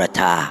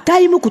ma'aurata. Ta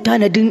yi muku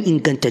tanadin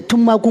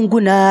ingantattun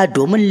magunguna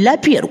domin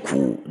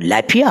lafiyarku.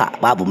 Lafiya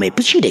babu mai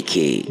fushi da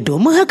ke.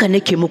 Domin haka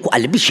nake muku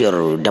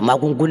albishir da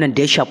magungunan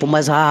da ya shafi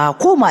maza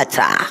ko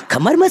mata,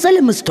 kamar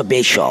matsalar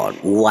masturbation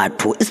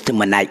wato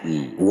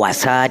istimna'i,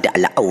 wasa da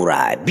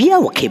al'aura, biya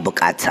wa kai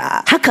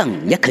bukata.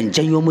 Hakan yakan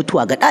janyo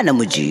mutuwa ga ɗa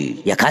namiji,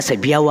 ya kasa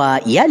biya wa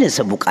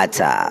iyalinsa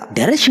bukata,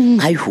 da rashin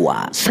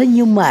haihuwa,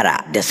 sanyin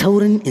mara, da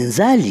saurin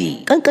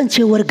inzali,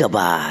 kankancewar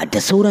gaba, da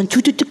sauran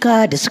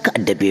cututtuka da suka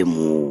addabe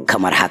mu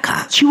kamar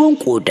haka: ciwon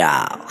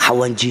koda,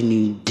 hawan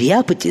jini,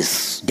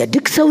 diabetes, da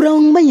duk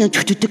sauran manyan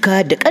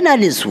cututtuka da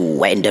ƙananan su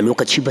wa'inda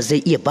lokaci ba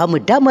zai iya bamu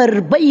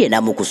damar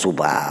bayyana muku su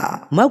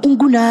ba.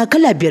 Magunguna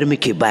kala 5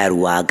 muke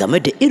bayarwa game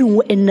da irin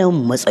wa'innan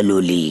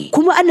matsaloli,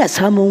 kuma ana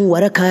samun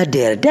waraka da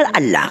yardar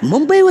Allah.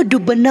 Mun baiwa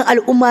dubbannin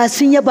al'umma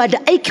sun yaba da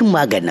aikin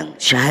maganin.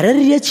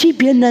 Shahararriyar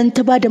cibiyar nan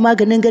ta bada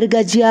maganin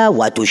gargajiya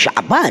wato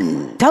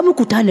Sha'aban ta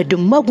muku tanadin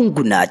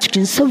magunguna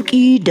cikin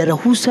sauki da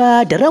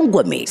rahusa da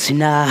rangwame,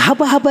 suna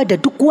haba-haba da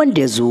duk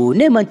wanda ya zo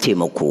neman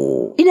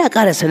taimako. Ina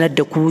ƙara sanar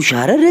da ku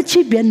shahararriyar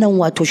cibiyar nan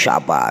wato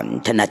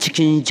Sha'aban tana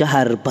cikin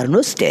jihar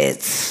Borno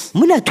State.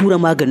 Muna tura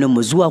maganin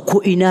mu zuwa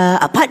ko ina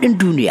a faɗin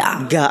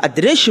duniya. Ga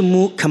adireshin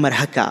mu kamar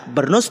haka: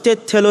 Borno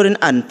State Tailoring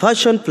and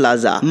Fashion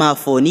Plaza,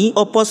 Mafoni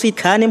opposite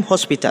Kanem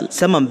Hospital,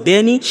 saman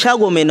Beni,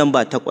 shago mai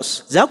namba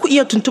 8. Za ku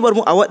iya tuntubar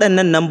mu a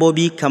waɗannan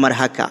nambobi kamar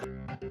haka,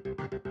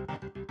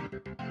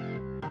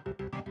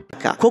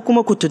 ko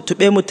kuma ku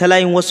tuntube mu ta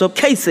layin WhatsApp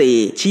kai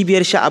tsaye.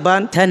 Cibiyar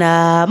Sha'aban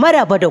tana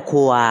maraba da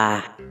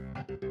kowa.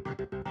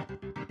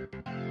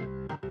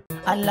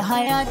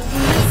 Alhayat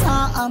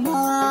Isa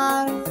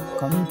Amar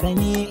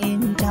Company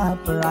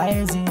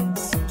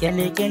Enterprises,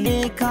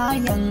 kyale-kyale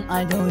kayan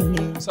ado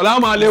ne.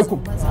 Salamu alaikum.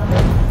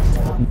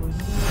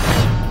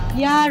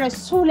 Ya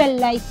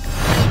Rasulallah,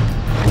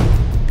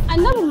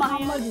 Annabi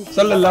Muhammadu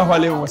sallallahu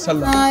alaihi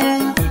wasallam.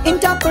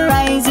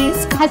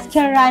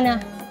 Hasken rana,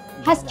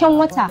 hasken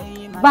wata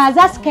ba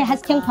za su kai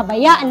hasken ka ba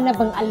ya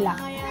annabin Allah.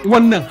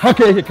 Wannan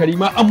haka yake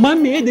Karima, amma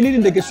me ya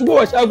dalilin daga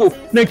shigowa shago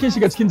nan kin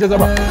shiga cikin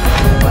jazaba?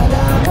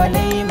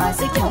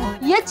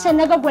 Yacce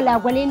na ga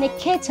gwalagwalai na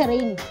ketare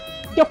ni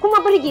da kuma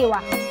burgewa.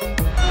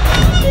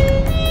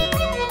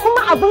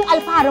 Kuma abin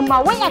alfaharin ma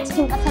wai a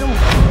cikin kasar mu.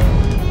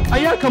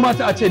 Ai ya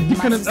kamata a ce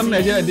dukkanin ɗan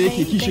Najeriya da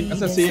yake kishin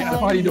ƙasar sai ya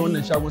alfahari da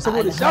wannan shago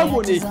saboda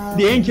shago ne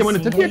da yanke mana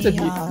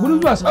tafiye-tafiye gurin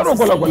zuwa tsaro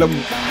gwalagwalan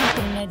mu.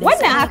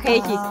 Wannan haka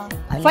yake.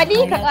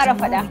 Faɗi ka ƙara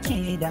faɗa.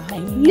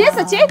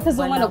 Nesa ce ta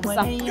zo mana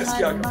kusa.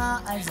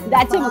 Da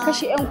a ce mu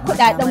kashe 'yan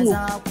kuɗaɗenmu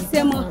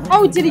sai mun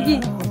hau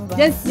jirgi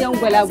don siyan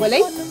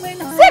gwalagwalai.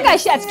 Sai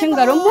gashi a cikin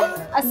garinmu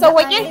a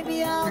sauwaƙe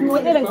mu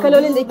irin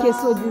kalolin da ke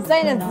so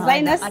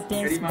designers.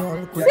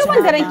 Sai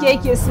wanda ranke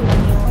yake so.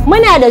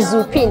 Muna da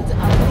zufin.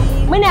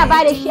 Muna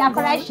ba da shi a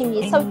farashi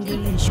mai sauƙi.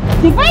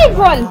 Dubai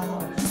Gold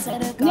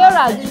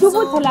Naira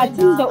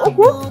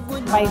 33,000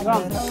 by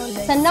gram.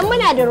 Sannan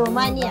muna da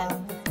Romania.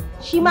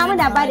 Shi ma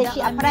muna ba da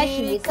shi a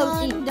farashi mai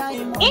sauƙi.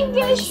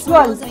 English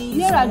Gold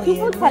Naira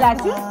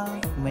 30,000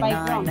 by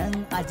gram.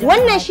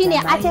 Wannan shine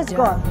Artist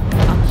Gold.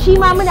 Shi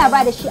ma muna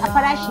ba da shi a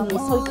farashi mai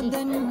sauƙi.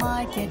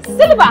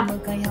 Silver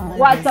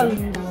wato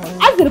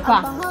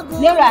azurfa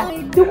Naira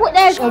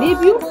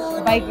 1,200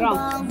 by gram.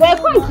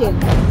 Zircon ke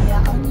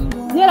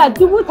Naira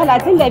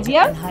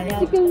 35,000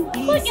 cikin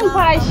sauƙin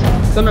farashi.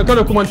 Sannan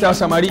kada ku manta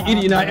samari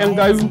iri na 'yan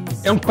gayu,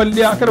 'yan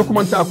kwalliya, kada ku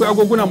manta akwai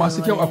agoguna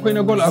masu kyau, akwai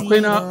na gold, akwai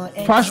na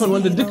fashion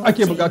wanda duk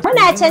ake bukata.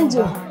 Muna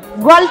canjin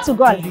gold to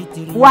gold,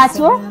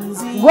 wato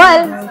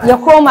gold ya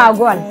koma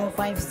gold.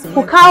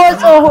 Ku kawo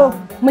tsoho,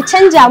 mu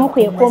canja muku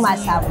ya koma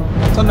sabo.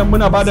 Sannan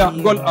muna bada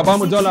gold a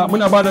bamu dollar,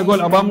 muna bada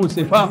gold a bamu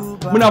sefa,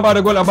 muna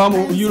bada gold a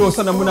bamu euro,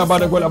 sannan muna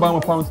bada gold a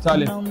bamu pound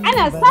sterling.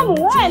 Ana samun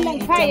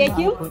wayannan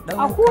kayayyakin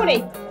a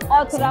Kure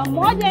Ultra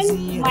Modern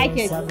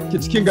Market. Ki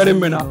cikin garin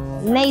Mina.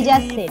 Niger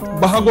State.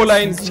 Bahago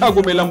Line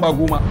shago mai lamba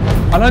 10.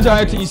 Alhaji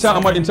Hayatu Isa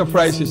Ahmad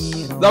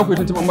Enterprises. Za ku yi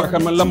tuntuɓin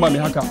makamman lamba mai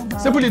haka.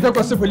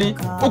 0800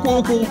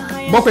 33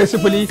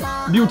 70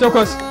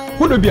 28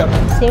 45.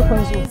 Sai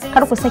kun zo,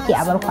 kar ku sake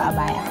a barku a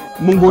baya.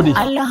 Mun gode.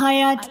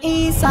 Alhayat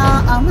Isa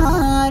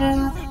Amar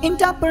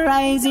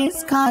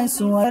Enterprises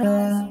kasuwar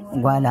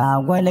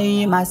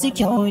gwalagwalai masu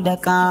kyau da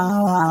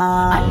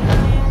kawa.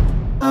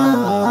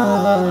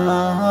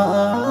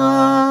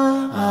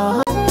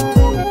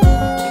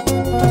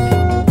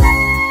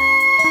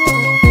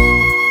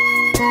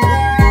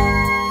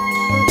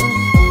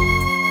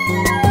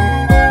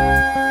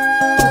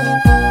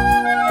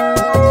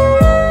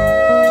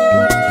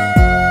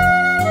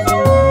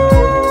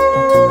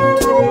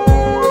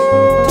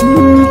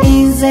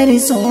 Izzar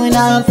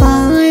suna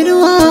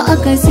faruwa a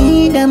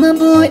kasi da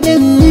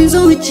mabuɗin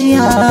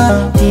zuciya,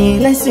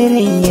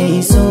 tilasirin ya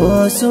yi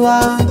sosuwa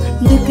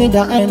duk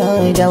da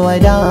ana da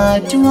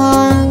wadatuwa,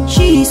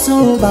 shi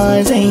so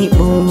ba zai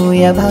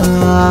ɓoye ba.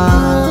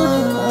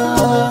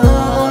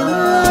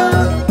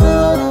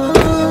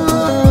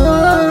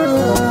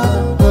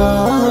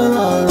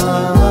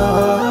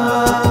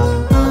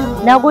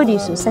 Na gode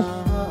sosai.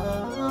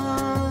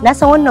 Na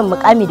san wannan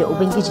mukami da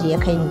Ubangiji ya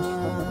kai ni.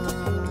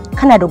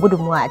 Kana da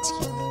gudunmuwa a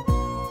ciki.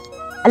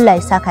 Allah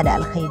ya saka da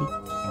alkhairi.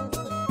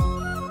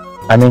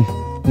 Amin.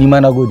 Ni ma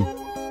na gode.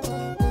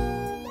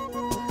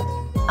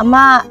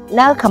 Amma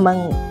na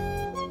kaman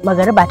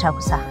magariba ta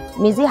kusa.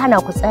 Me zai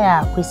hana ku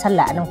tsaya ku yi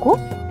sallah anan ko?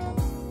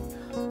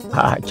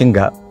 A'a kin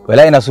ga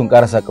wala ina son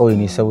karasa kauye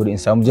ne saboda in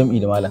samu jam'i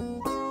da malam.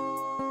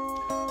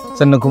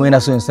 Sannan kuma ina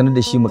so in sanar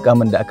da shi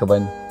mukamin da aka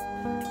bani.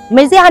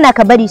 Me zai hana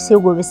ka bari sai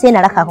gobe sai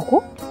na raka ka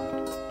ko?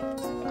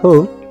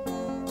 To.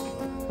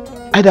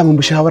 Ai da mun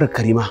bi shawarar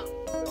Karima.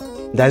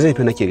 Da zai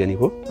fi nake gani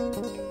ko?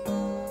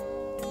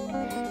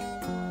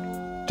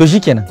 To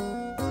shikenan.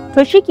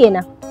 To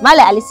shikenan.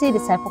 Malam Ali sai da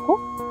safe ko?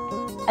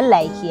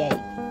 Allah ya kiyaye.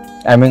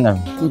 Amin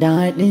amin.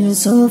 Daɗin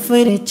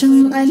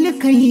sofircin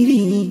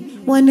alkhairi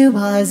wani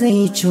ba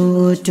zai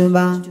cutu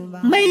ba.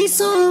 Mai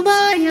so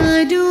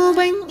baya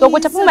duban. To ku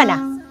tafi mana.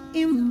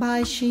 In ba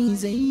shi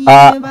zai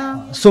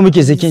ba. So muke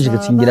sai kin shiga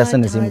cikin gida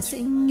sannan sai mu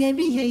ci.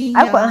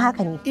 Ai ko an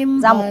haka ne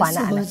za mu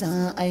kwana a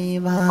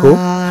nan. Ko?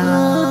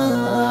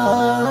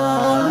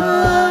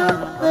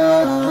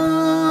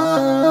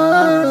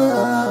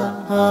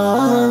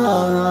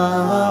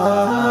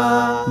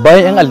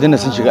 Bayan 'yan aljanna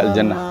sun shiga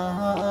aljanna,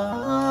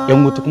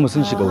 'yan wuta kuma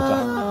sun shiga wuta.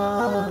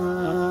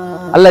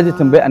 Allah zai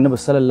tambayi Annabi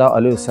sallallahu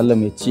alaihi wasallam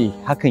ya ce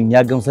hakan ya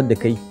gamsar da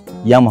kai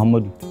ya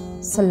Muhammadu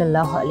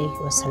sallallahu alaihi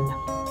wasallam.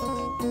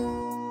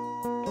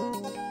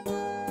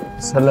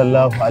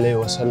 Sallallahu alaihi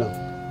wasallam.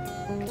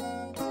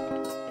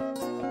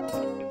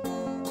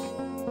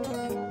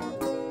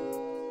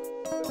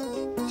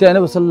 Sai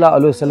Annabi sallallahu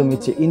alaihi wasallam ya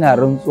ce ina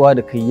rantsuwa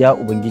da kai ya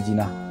ubangiji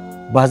na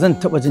ba zan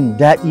taba jin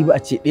daɗi ba a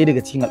ce ɗaya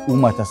daga cikin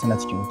al'ummata suna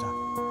cikin wuta.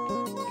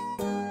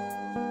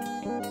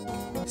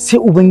 Sai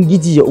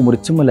ubangiji ya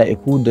umarci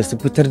mala'iku da su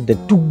fitar da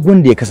duk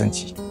wanda ya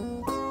kasance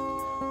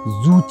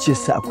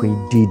zuciyarsa akwai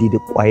daidai da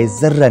ƙwayar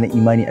zarra na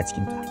imani a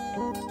cikinta.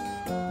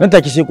 Nan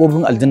take sai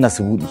ƙofofin aljanna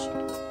su buɗe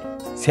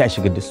sai a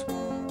shigar da su.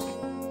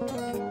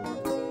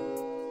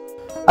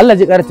 Allah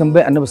zai ƙara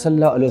tambayar Annabi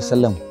sallallahu alaihi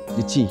wasallam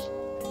ya ce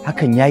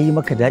hakan yayi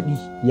maka daɗi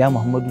ya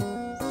Muhammadu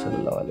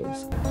sallallahu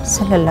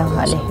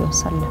alaihi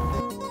wasallam.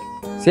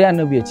 Sai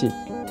annabi ya ce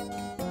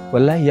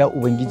wallahi ya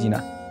ubangiji na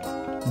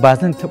ba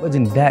zan taba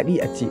jin daɗi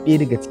a ce ɗaya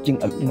daga cikin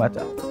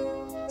al'ummata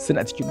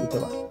suna cikin wuta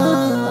ba.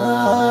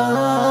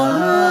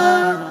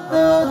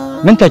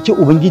 Nan take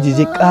ubangiji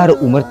zai ƙara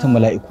umartar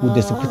mala'iku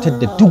da su fitar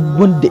da duk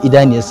wanda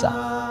idaniyarsa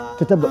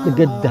ta taba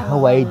ɗigar da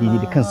hawaye daidai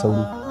da kan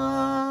sauro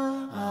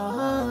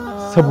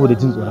saboda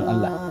jin tsoron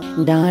Allah.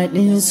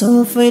 Daɗin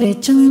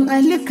sofircin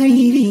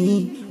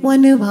alkhairi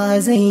wani ba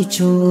zai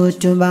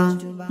cutu ba,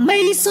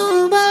 mai so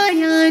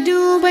baya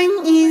duban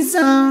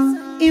isa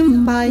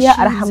in ba shi ya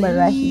arhamar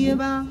rahim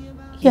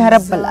ya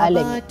rabbal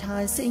alamin.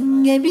 ta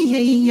sanya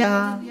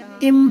biyayya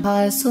in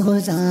ba so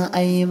za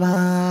a yi ba.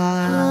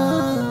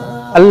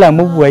 Allah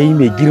mabuwayi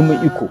mai girman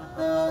iko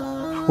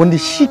wanda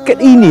shi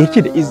kaɗai ne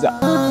yake da izza.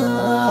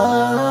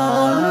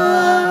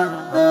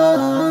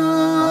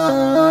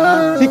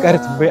 Sai ƙara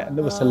tambaya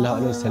annabi sallallahu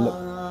alaihi wasallam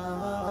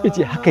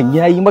yace hakan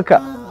yayi maka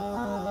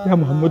ya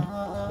Muhammadu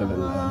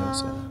sallallahu alaihi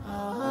wasallam.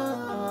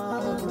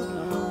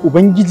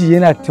 Ubangiji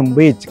yana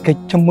tambaye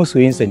cikakken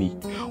masoyinsa ne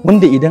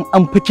wanda idan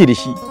an fake da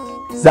shi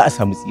za a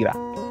samu tsira.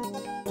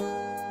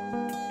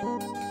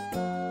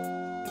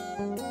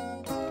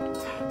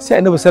 Sai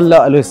annabi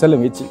sallallahu alaihi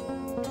wasallam yace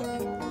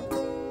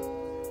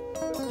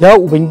ya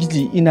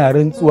Ubangiji ina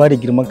rantsuwa da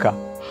girmanka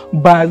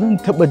ba zan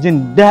taɓa jin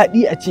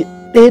daɗi a ce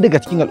ɗaya daga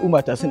cikin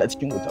al'ummata suna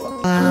cikin wuta ba.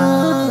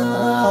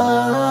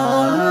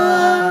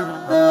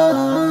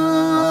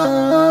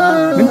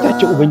 Nan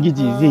take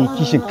Ubangiji zai yi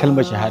kishin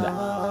kalmar shahada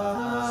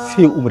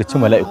sai ya umarci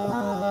mala'iku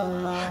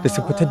da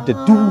su fitar da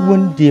duk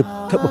wanda ya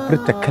taɓa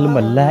furta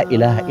kalmar la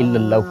ilaha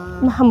illallah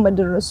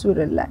Muhammadun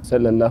Rasulullah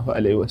sallallahu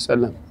alaihi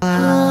wasallam.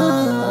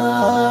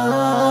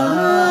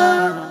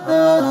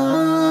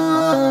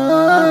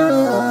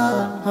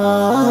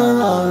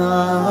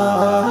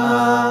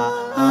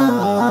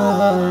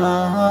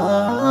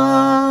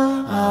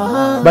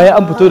 Bayan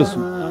an fito da su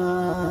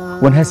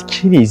wani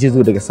haske ne zai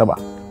zo daga sama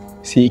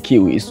sai ya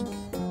kewaye su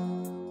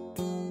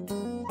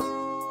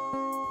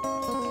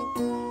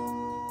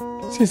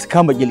sai su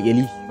kama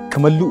gyalgyali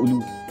kamar lu'ulu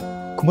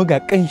kuma ga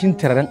ƙanshin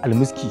turaren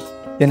almuski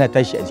yana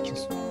tashi a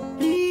jikinsu.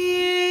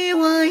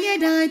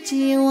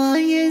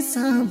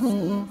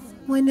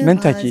 Nan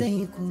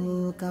take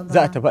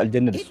za a tafi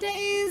aljanna da su.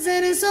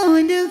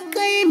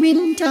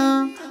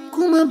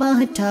 kuma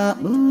ba ta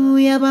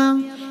ɓuya ba,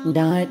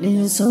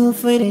 daɗin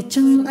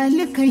sofircin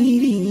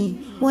alkhairi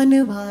wani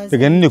ba.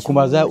 Daga nan ne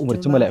kuma za a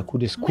umarci mala'iku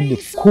da su kulle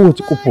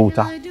kowace ƙofar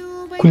wuta,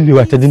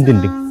 kullewa ta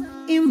dindindin.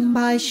 In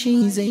ba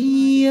shi zai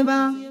yi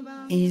ba,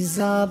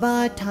 Izza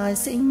ba ta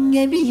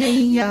sanya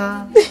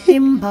biyayya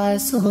in ba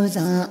so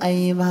za a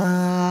yi ba.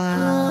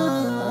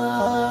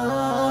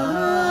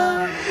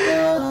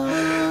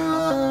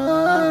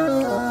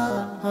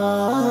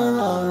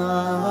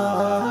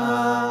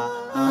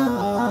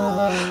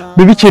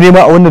 Me muke nema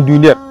a wannan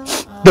duniyar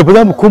da ba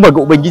za mu koma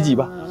ga Ubangiji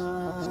ba?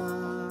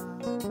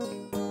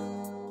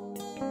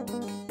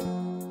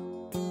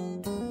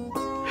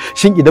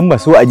 Shin idan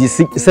masu wa'azi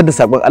sun isar da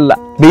saƙon Allah,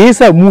 me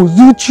yasa mu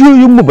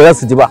zuciyoyinmu ba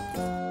za su ji ba?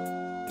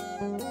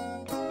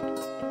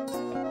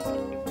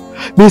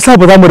 Me yasa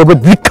ba za mu raba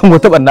dukkan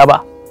wata ɓanna ba?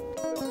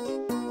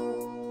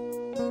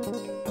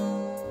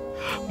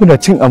 Muna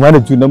cin amanar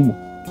junanmu,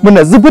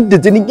 muna zubar da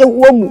jinin 'yan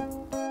uwanmu.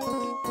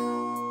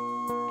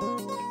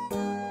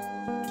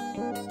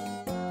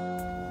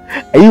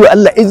 A yi wa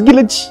Allah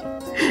izgilanci,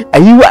 a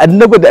yi wa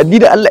annaba da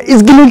addinin Allah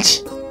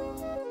izgilanci.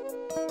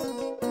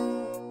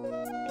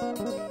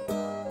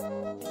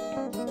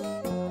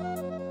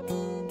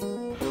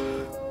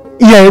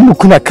 Iyayenmu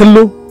kuna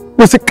kallo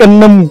wasu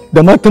kannanmu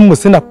da matanmu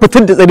suna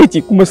fitar da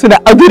tsareci kuma suna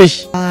ado da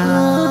shi.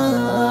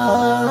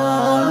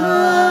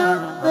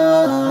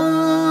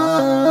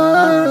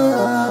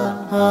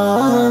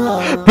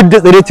 Fidda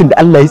tsarecin da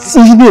Allah ya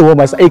tsine wa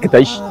masu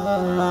aikata shi.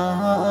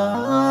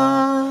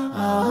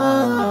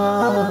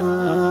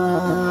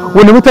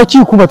 Wani mataki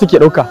hukuma take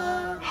ɗauka?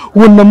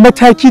 Wannan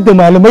mataki da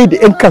malamai da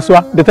 'yan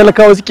kasuwa da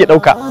talakawa suke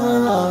ɗauka?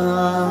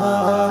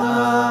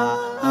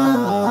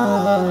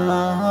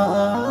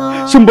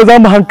 Shin ba za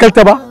mu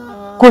hankalta ba?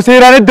 Ko sai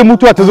ranar da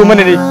mutuwa ta zo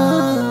mana ne?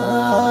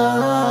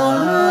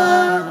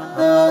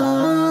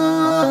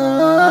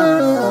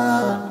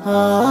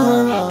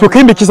 To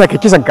kai mai kisa ka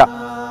kisan ka,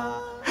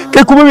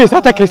 kai kuma mai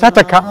sata kai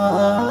sata ka.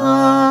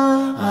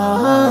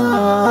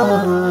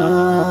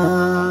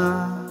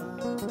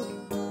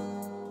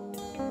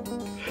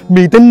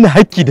 Mai danna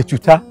haƙƙi da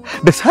cuta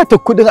da sata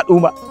kuɗin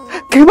al'umma,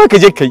 kai ma ka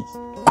je kai,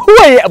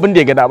 kowa ya yi abin da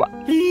ya gada ba.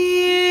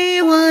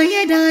 Wa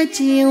ya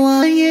dace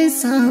wa ya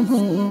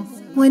samu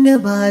wani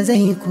ba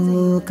zai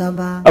kuka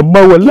ba. Amma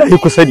wallahi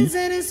ku sani,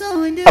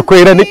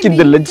 akwai ranar ƙin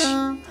dillanci,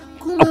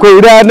 akwai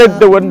ranar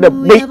da wanda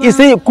bai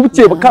isa ya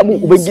kubce ba kamun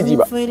Ubangiji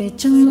ba.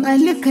 Furcin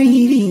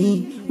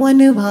alkhairi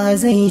wani ba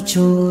zai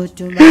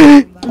cutu ba.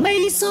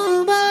 Mai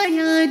so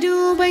baya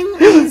duban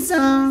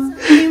isa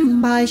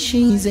in ba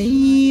shi zai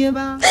yi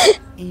ba.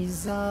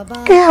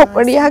 Kai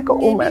haƙuri haka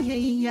Umar.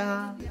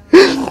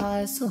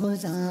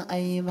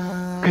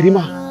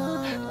 Karima,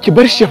 ki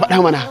bar shi ya faɗa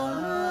mana.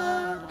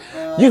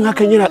 yin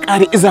hakan yana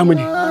ƙara iza mu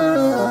ne.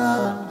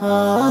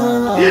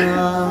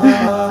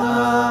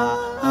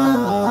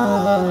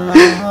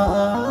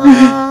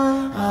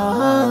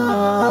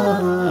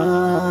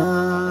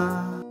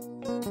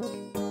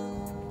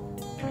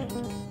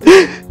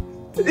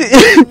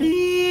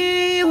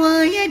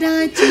 ya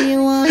dace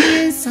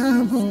ya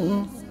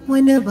samu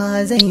wani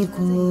ba zai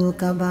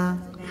kuka ba.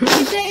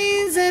 Ita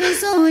Izzar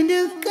so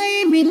duk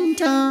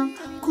kaiminta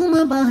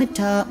kuma ba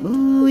ta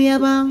ɓuya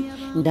ba.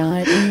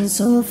 Daɗin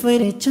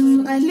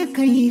sofircin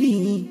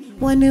alkairi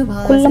wani ba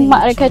zai. Kullum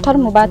ma'aikatar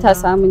mu ba ta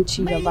samun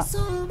ci gaba.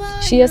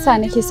 Shi yasa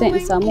nake son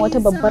in samu wata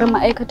babbar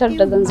ma'aikatar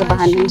da zan zuba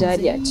hannun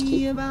jari a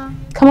ciki.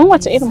 Kamar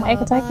wace irin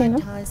ma'aikata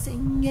kenan?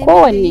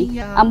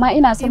 Kowanne, amma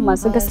ina son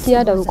masu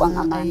gaskiya da riƙon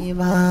amana.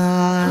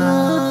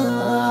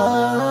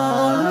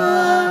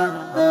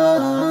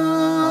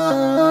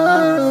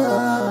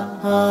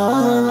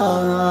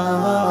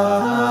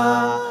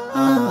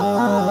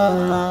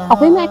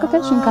 Akwai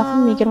ma'aikatar shinkafa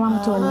mai girma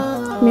mutuwanni.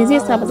 Me zai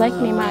sa ba za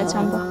ki nema a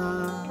can ba?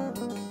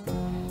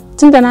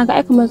 Tunda na ga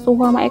aikamar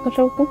tsohuwa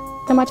ma'aikatar ku,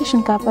 ta mata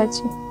shinkafa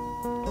ce.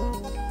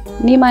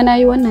 Ni ma na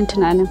yi wannan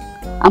tunanin,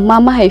 amma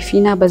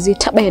mahaifina ba zai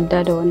taɓa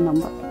yadda da wannan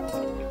ba.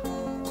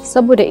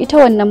 Saboda ita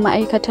wannan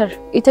ma'aikatar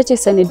ita ce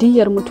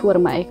sanadiyyar mutuwar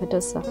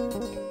ma'aikatarsa.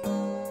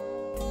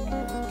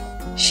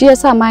 Shi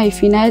yasa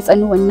mahaifina ya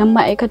tsani wannan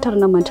ma'aikatar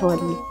na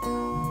matawalli.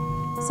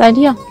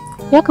 Sadiya,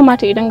 ya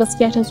kamata idan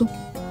gaskiya ta zo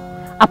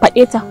a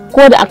faɗe ta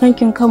ko da akan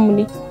kin kanmu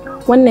ne.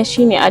 Wannan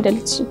shine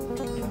adalci.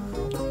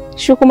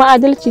 Shi kuma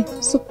adalci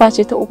siffa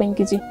ce ta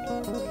Ubangiji.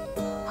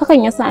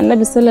 Hakan yasa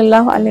Annabi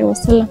sallallahu alaihi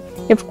wasallam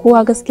ya fi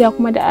kowa gaskiya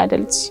kuma da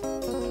adalci.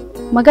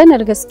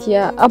 Maganar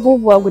gaskiya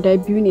abubuwa guda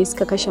biyu ne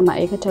suka kashe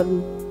ma'aikatar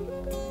mu.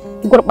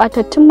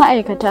 Gurɓatattun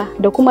ma'aikata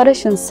da kuma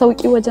rashin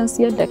sauƙi wajen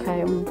siyar da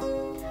kayan mu.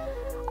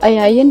 A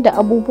yayin da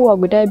abubuwa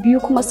guda biyu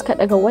kuma suka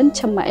ɗaga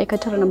wancan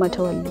ma'aikatar na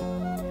matawalli.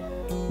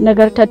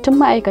 Nagartattun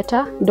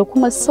ma'aikata da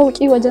kuma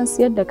sauƙi wajen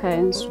siyar da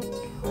kayansu.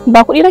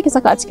 Ba kuɗi nake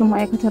saka a cikin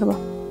ma'aikatar ba.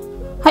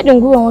 Haɗin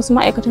gwiwar wasu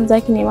ma'aikatan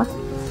zaki nema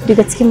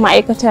daga cikin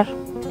ma'aikatar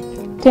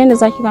ta yadda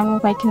zaki gano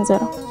bakin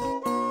zara.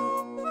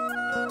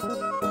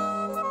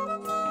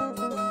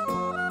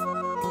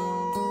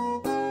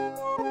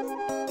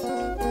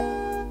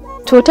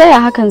 To ta ya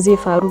hakan zai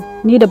faru?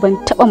 Ni da ban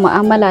taɓa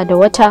mu'amala da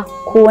wata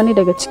ko wani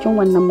daga cikin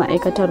wannan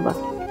ma'aikatar ba.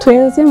 To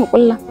yanzu sai mu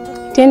kulla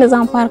ta yadda za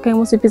mu fara kai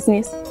musu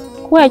business.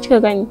 Ko ya kika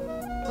gani?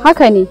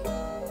 Haka ne,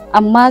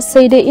 amma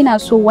sai dai ina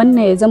so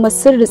wannan ya zama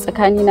sirri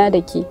tsakanina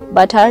da ke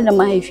ba tare da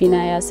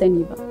mahaifina ya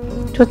sani ba.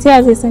 To ta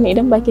ya zai sani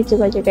idan ba ke ce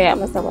za ki gaya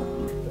masa ba?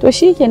 To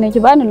shi kenan, ki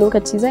bani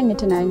lokaci zan yi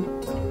tunani.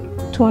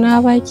 To na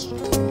baki.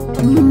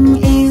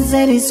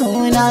 Izzar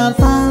suna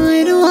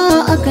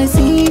faruwa a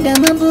kasi da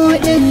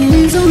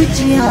mabuɗin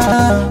zuciya.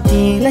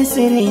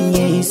 Tilasirin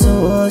ya yi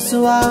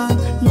sosuwa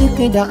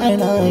duk da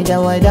ana da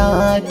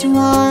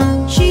wadatuwa.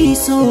 Shi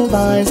so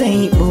ba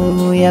zai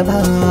ɓoye ba.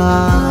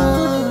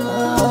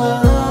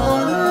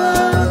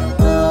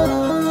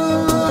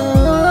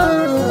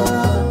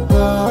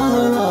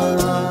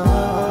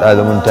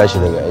 Ɗalimin tashi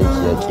daga aiki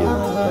ya ke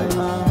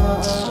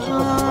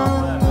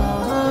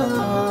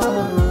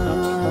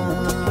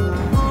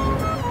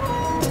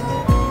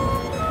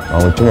a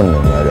mutumin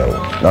nan ya dawo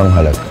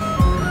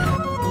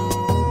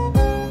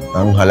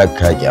ɗan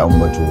halakka ki an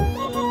bato.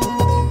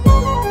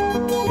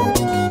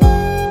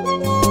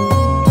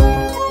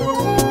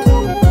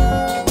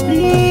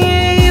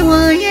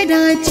 Ya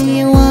dace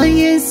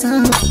ya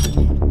sa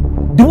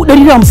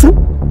 150?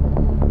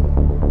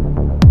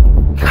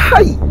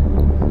 Kai!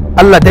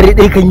 Allah dare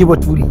ɗaya kan yi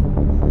baturi.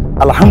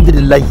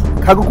 Alhamdulillah,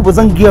 kaga ku ba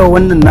zan gaya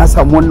wannan na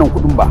samu wannan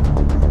kuɗin ba,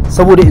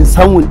 saboda in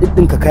samu in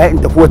ɗinɗinka kaya in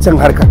tafi wancan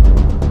harkar.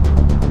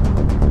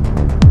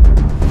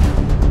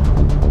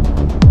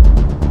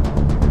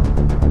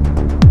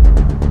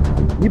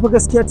 Ni fa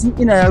gaskiya tun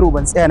ina yaro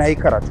ban tsaya na yi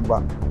karatu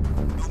ba,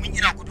 domin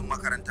ina gudun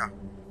makaranta.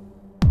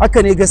 Haka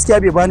ne gaskiya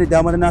bai bani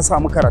damar na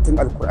samu karatun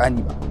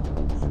Alkur'ani ba,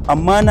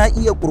 amma na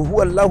iya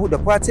ƙurhu Allahu da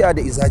Fatiha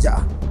da Izaja'a.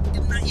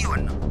 Duk na iya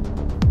wannan.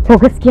 To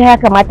gaskiya ya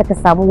kamata ka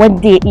samu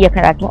wanda ya iya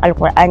karatun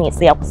Alkur'ani ya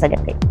tsaya kusa da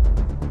kai.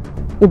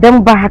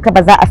 Idan ba haka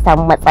ba za a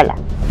samu matsala.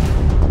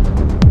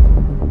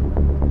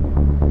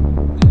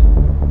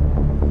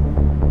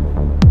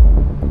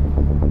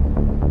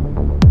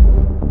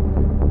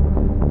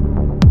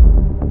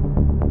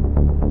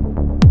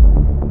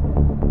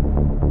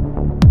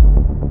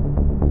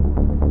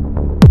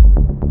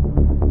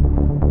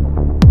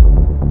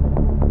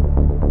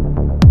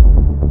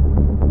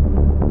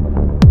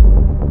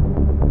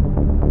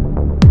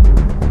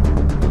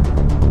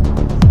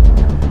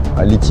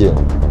 Ali ke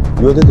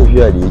yi wata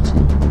tafiya da yake.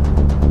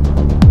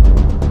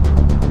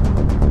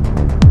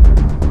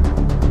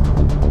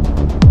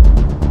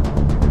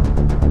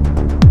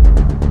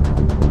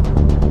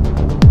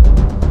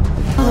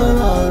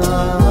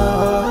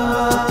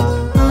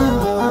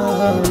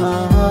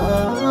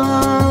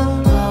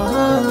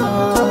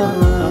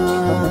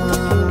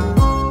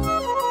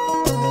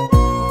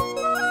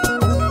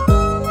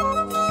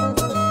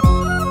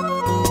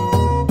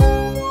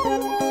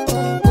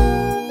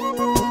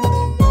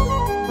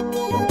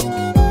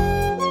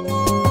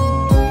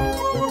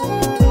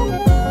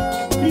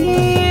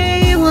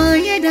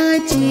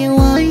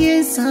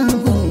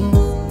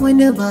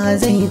 ba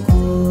zai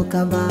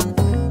koka ba.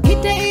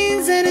 Ita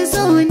Izzar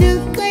so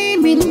duk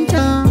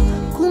kaiminta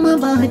kuma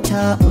ba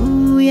ta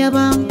ɓuya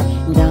ba.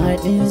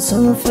 Daɗin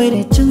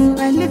cin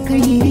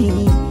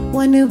alkairi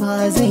wani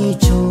ba zai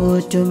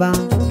cutu ba.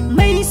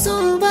 Mai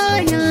so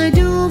ba ya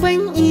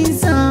duban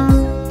Izza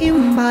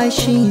in ba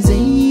shi zai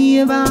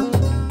yi ba.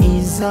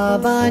 Izza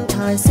ba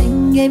ta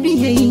sanya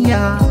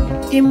biyayya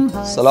in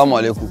ba. Salamu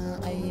alaikum.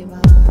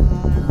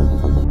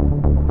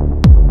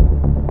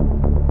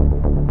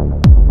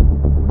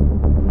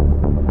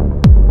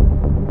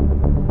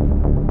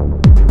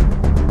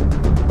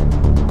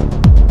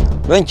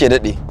 Ranke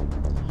daɗe,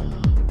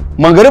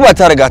 magariba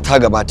ta riga ta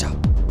gabata,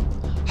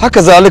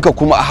 haka zalika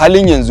kuma a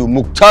halin yanzu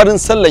muktarin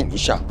sallan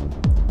isha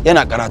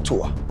yana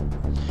karatowa,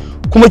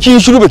 kuma kin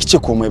shiru baki ce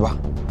komai ba.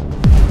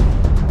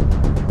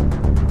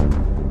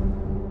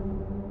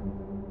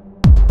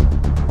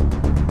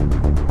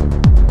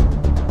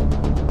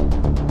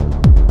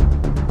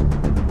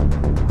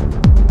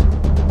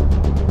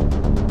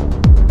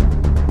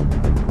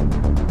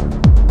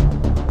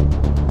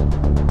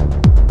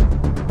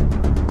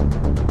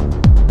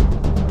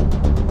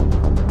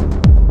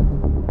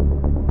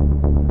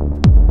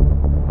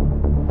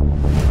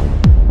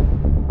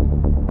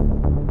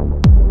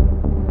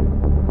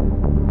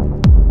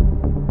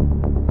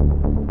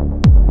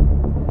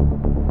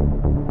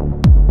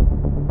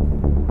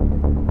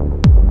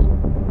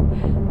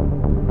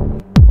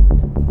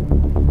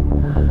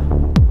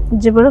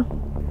 Jibril.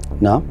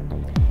 Na?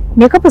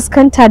 Me ka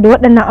fuskanta da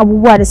waɗannan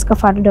abubuwa da suka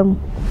faru da mu?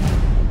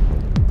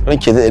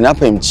 Ranke da na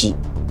fahimci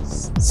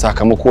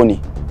sakamako ne.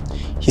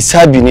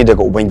 Hisabi ne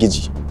daga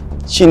Ubangiji.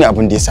 Shine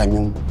abin da ya same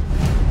mu.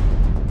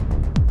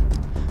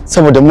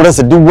 Saboda mu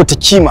rasa duk wata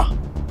kima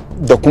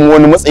da kuma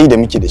wani matsayi da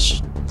muke da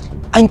shi.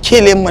 An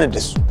kele mana da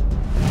su.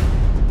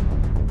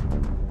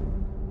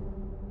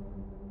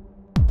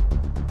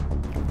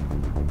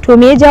 To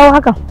me ya jawo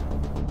hakan?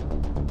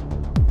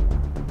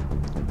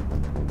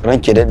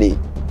 Ranke daɗe,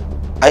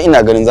 ai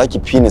ina ganin zaki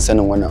fi ni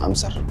sanin wannan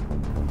amsar.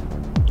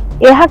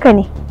 Eh haka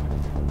ne,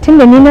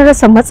 tunda ni na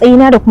rasa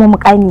matsayina da kuma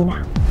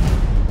muƙamina.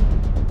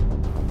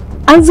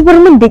 An zubar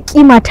min da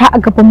ƙimata a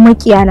gaban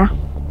makiyana,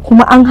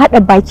 kuma an haɗa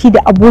baki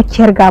da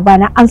abokiyar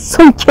gabana an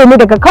sauke ni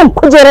daga kan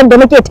kujerar da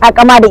nake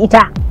takama da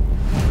ita.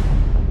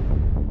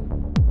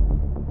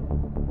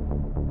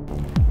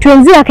 To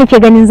yanzu ya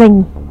kake ganin zan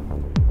yi?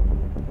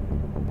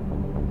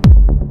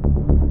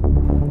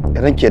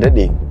 Ranke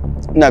daɗe,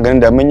 ina ganin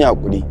da mun yi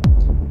hakuri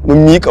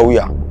mun miƙa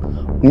wuya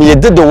mu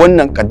yadda da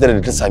wannan kaddara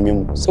da ta same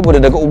mu saboda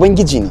daga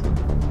Ubangiji ne.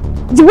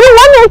 Jibril,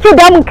 wannan yake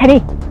damun ka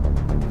ne?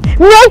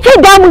 Me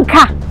yake damun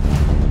ka?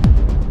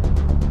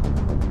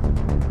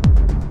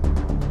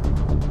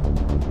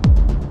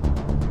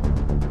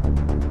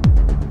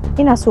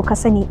 Ina so ka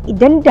sani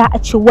idan da a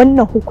ce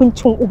wannan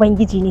hukuncin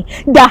Ubangiji ne,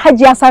 da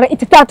Hajiya Sara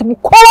ita ta tafi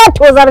kowa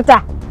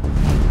tozarta.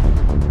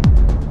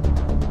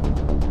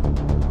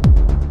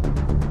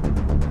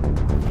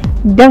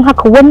 Don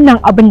haka wannan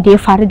abin da ya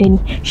faru da ni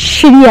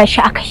shirya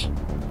shi akai.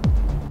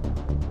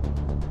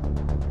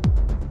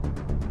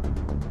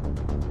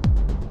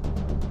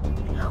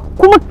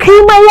 Kuma kai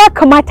ma ya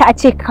kamata a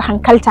ce ka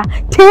hankalta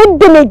ta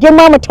yadda mai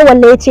girma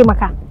Matawalle ya ce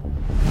maka.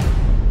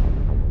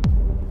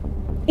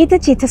 Ita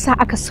ce ta sa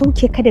aka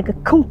sauke ka daga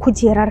kan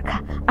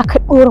kujerarka aka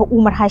ɗora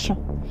Umar Hashim.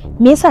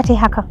 Me yasa ta yi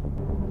hakan?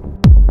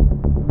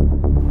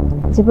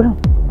 Jibril,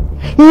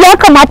 ya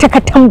kamata ka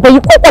tambayi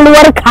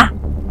ƙwaƙwalwarka.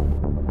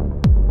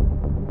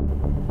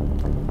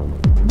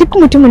 Duk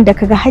mutumin da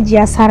kaga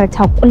Hajiya Sara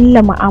ta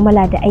kulla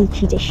mu'amala da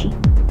aiki da shi,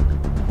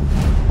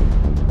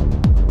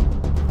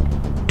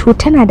 to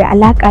tana da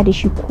alaka da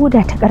shi ko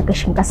da ta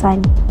karkashin ƙasa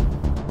ne.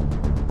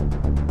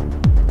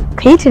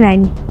 Ka yi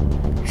tunani,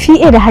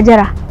 Fi'e da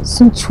Hajara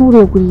sun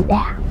cure guri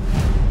ɗaya.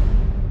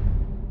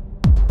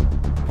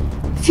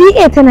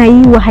 Fi'e tana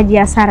yi wa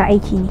Hajiya Sara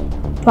aiki ne,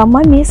 to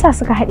amma me yasa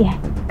suka haɗe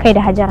kai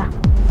da Hajara?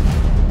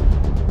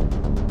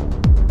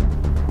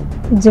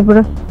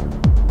 Jibril,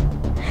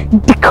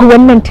 duka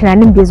wannan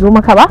tunanin bai zo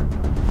maka ba?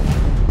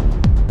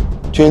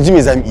 To yanzu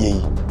me za mu iya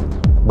yi?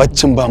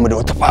 Baccin ba mu da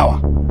wata fawa.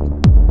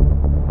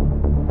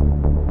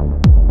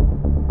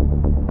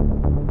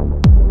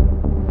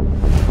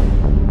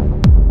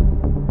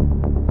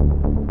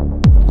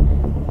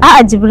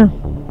 A'a Jibrin,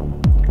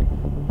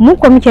 mun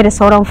kuwa muke da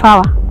sauran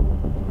fawa.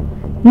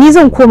 Ni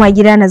zan koma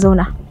gida na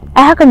zauna.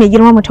 Ai haka mai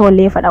girma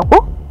Matawalle ya faɗa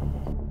ko?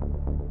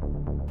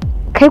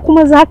 Kai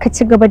kuma za ka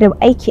ci gaba da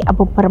aiki a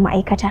babbar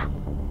ma'aikata.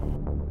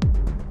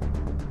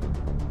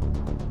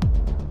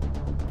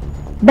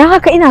 Don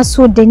haka ina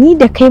so da ni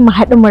da kai mu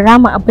haɗu mu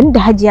rama abin da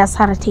Hajiya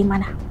Sara ta yi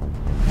mana.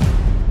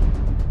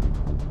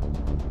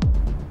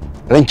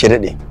 Ranke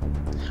daɗe,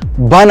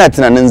 ba na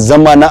tunanin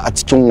zamana a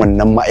cikin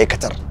wannan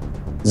ma'aikatar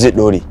zai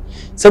ɗore,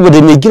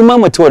 saboda mai girma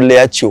Matawalle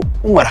ya ce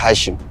Umar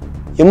Hashim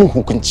ya mun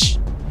hukunci.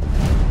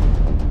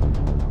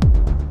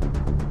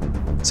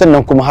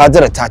 Sannan kuma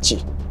Hajara ta ce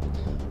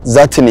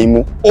za ta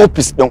nemi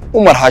ofis ɗin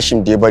Umar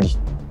Hashim da ya bari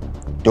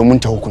domin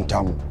ta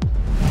hukunta mu.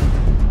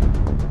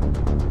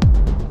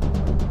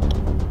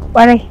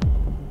 Ƙwarai,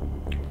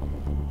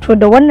 to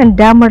da wannan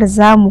damar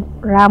zamu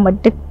rama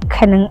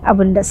dukkanin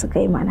abin da suka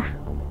yi mana.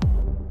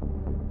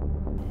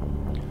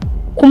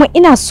 Kuma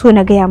ina so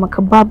na gaya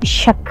maka babu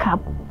shakka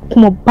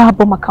kuma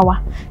babu makawa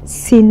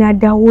sai na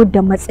dawo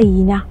da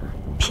matsayina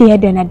fiye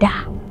da na da.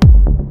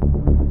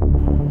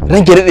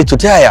 Ranke daɗe, to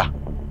ta yaya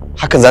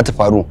haka za ta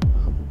faru?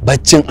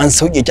 Baccin an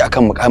sauke ki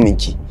akan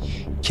mukaminki,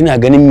 kina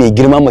ganin mai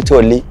girma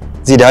Matawalle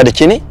zai dawo da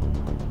ke ne?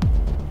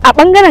 A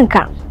ɓangaren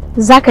ka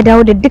za ka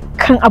dawo da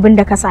dukkan abin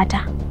da ka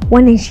sata,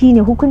 wannan shine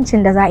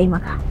hukuncin da za a yi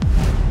maka.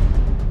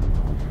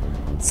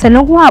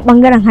 Sannan kuma a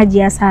ɓangaren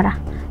Hajiya Sara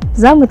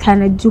za mu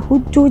tanaji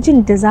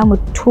hujjojin da za mu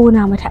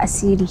tona mata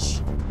asiri.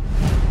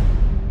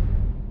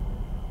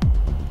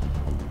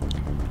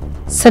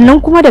 Sannan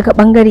kuma daga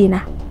ɓangare na,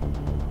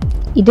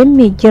 idan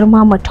mai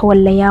girma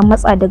Matawalle ya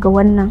matsa daga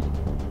wannan,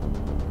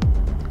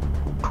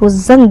 to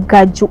zan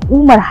gaji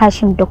Umar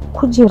Hashim da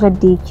kujerar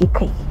da yake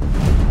kai.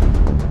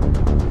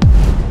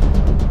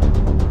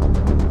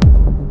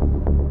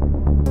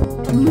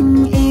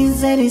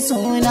 Izzar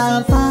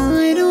suna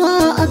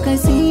faruwa a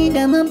kasi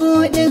da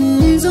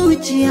mabuɗin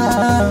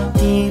zuciya,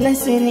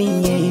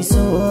 tilasirin ya yi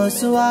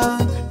sosuwa.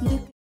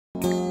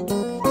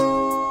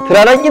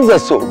 Turaren Izzar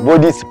so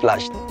body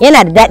splash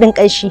yana da daɗin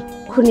ƙanshi.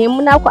 Ku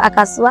nemi naku a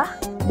kasuwa?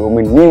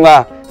 Domin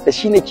nima da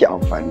shi nake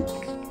amfani.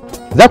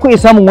 Za ku iya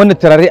samun wannan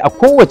turare a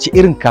kowace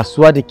irin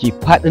kasuwa da ke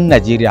faɗin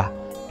Najeriya,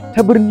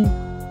 ta birni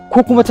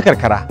ko kuma ta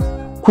karkara.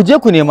 Ku je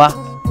ku nema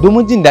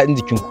domin jin daɗin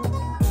jikinku.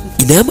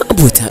 Ina ma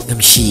abota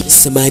ƙamshi,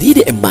 samari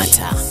da 'yan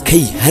mata,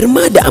 kai har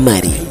ma da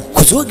amare, ku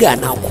zo ga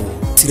naku.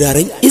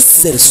 Turaren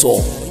Izzar so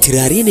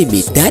turare ne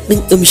mai daɗin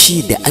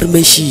ƙamshi da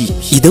armashi.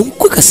 Idan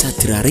kuka sa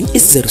turaren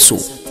Izzar so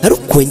har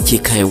ku wanke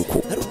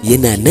kayanku,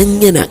 yana nan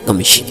yana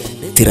ƙamshi.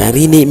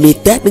 Turare ne mai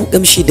daɗin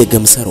ƙamshi da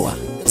gamsarwa.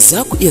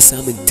 Za ku iya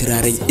samun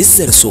turaren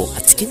Izzar so a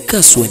cikin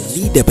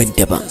kasuwanni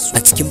daban-daban a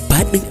cikin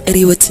faɗin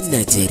arewacin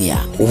Najeriya,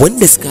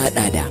 wanda suka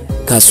haɗa da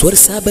kasuwar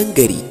Sabon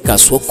Gari,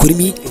 kasuwar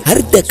Kurmi har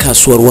da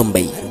kasuwar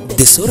Wambai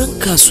da sauran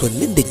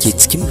kasuwannin da ke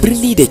cikin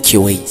birni da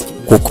kewaye.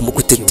 Ko kuma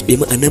ku tuntuɓe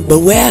mu a nambar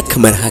waya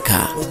kamar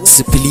haka: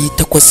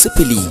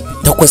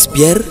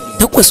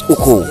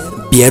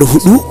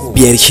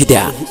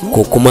 0800-858-354-56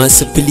 ko kuma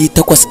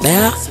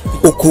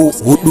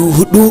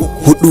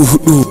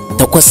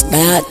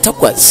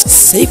 011-344-4418.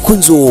 Sai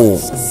kun zo.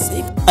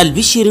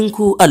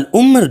 Albishirinku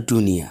al'ummar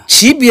duniya.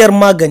 Cibiyar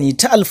magani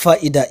ta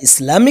Alfa'ida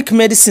Islamic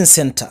Medicine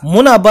Center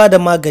muna ba da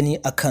magani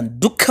akan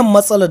dukkan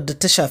matsalar da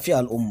ta shafi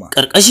al'umma.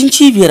 Ƙarƙashin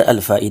cibiyar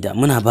Alfa'ida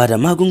muna ba da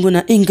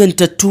magunguna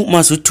ingantattu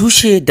masu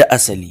tushe da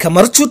asali.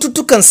 Kamar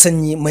cututtukan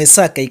sanyi mai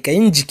sa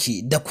kaikayin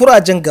jiki da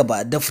kurajen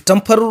gaba da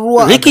fitan farin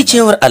ruwa.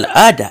 Rikicewar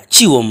al'ada,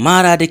 ciwon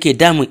mara da ke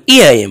damun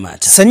iyaye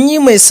mata. Sanyi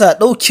mai sa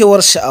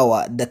ɗaukewar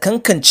sha'awa da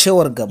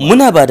kankancewar gaba.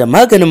 Muna ba da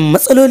maganin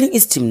matsalolin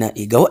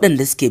istimna'i ga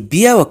waɗanda suke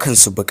biya wa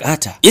kansu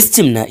bukata.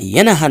 Istimna'i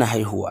yana hana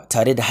haihuwa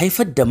tare da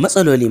haifar da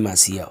matsaloli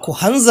masu yawa. Ku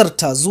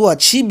hanzarta zuwa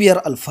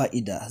cibiyar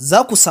Alfa'ida,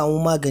 za ku samu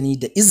magani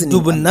da izini.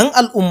 Dubunnan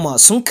al'umma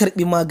sun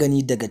karbi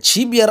magani daga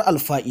cibiyar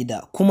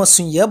Alfa'ida kuma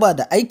sun yaba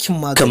da aikin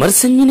magani. Kamar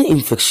sanyi na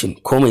infection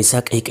ko mai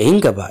sa kaikayin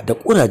gaba da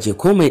kuraje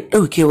ko mai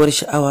daukewar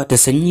sha'awa da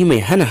sanyi mai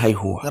hana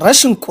haihuwa.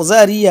 Rashin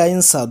kuzari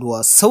yayin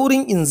saduwa,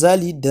 saurin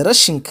inzali da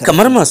rashin karfi.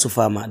 Kamar masu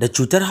fama da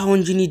cutar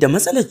hawan jini da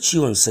matsalar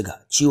ciwon siga,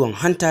 ciwon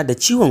hanta da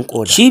ciwon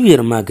koda.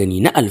 Cibiyar magani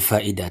na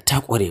Alfa'ida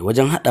ta kware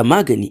wajen hada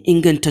magani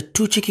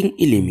ingantattu cikin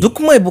ilimi. Duk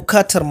mai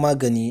bukatar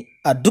magani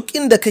a duk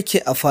inda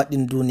kake a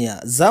fadin duniya,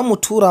 za mu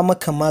tura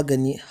maka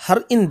magani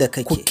har inda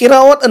kake. Ku kira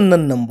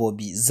waɗannan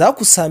nambobi, za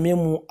ku same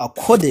mu a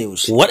koda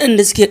yaushe.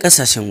 Waɗanda suke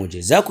ƙasashen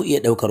waje za ku iya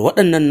ɗaukar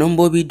waɗannan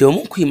nambobi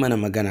domin ku yi mana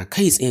magana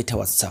kai tsaye ta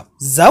WhatsApp.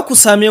 Za ku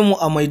same mu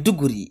a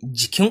Maiduguri,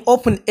 jikin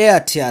Open Air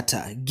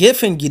Theater,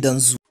 gefen gidan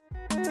zu.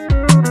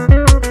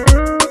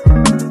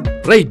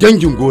 Rai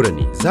dangin gora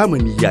ne,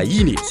 zamani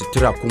yayi ne,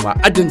 sutura kuma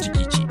adon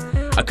jiki ce.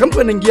 A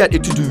kamfanin giya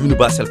ɗaya Tudu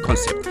Universal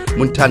Concept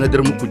mun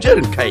tanadar muku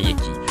jerin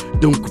kayayyaki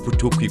don ku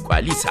fito ku yi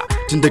kwalisa,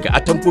 tun daga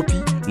atamfofi,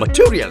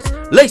 materials,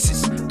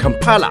 laces,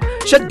 kampala,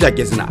 shadda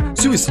gezna,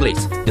 swiss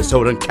lace da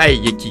sauran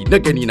kayayyaki na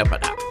gani na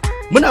faɗa.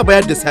 Muna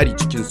bayar da sari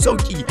cikin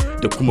sauƙi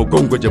da kuma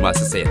gwangwaje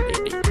masu sayan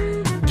daidai.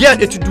 Giya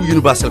ɗaya Tudu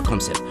Universal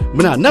Concept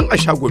muna nan a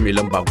shago mai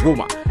lamba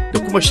 10 da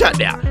kuma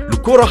 11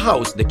 Lukoro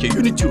House da ke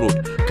Unity Road,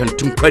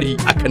 kantin kwari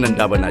a kanan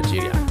Daba,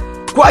 Najeriya.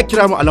 Ko a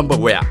kira mu a lambar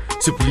waya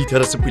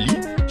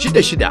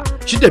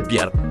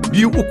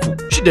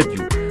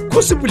 09066552362 ko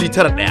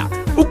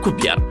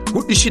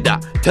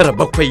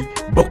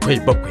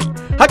 09135469777.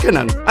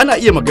 Hakanan ana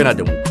iya magana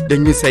da mu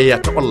don yin sayayya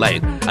ta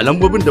online a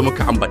lambobin da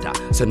muka ambata,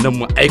 sannan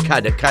mu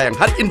aika da kayan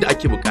har inda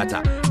ake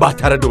bukata ba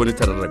tare da wani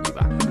tararrabi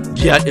ba.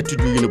 Giya da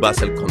Tudu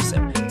Universal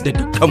Concept, da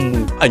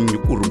dukkanmu an yi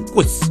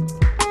kurunkus.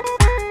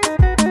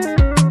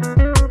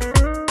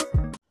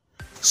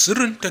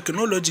 Sirrin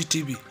Technology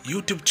TV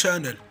YouTube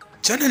channel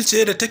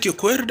ce da take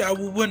koyar da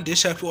abubuwan da ya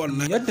shafi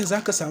online, yadda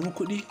zaka samu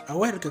kuɗi a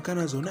wayarka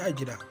kana zaune a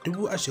gida,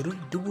 20,000,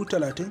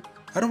 30,000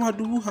 har ma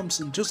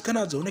 50,000 just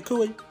kana zaune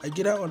kawai a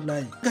gida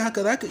online. Ga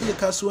haka zaka iya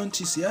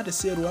kasuwanci, siya da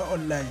sayarwa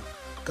online,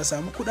 ka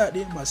samu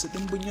kuɗaɗe masu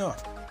ɗimbin yawa.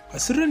 A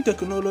Sirrin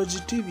Technology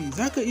TV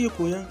zaka iya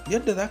koyan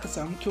yadda zaka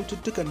samu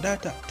kyaututtukan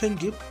data 10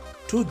 GB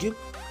 2 gig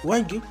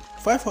 1 gig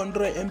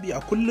 500 MB a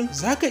kullum.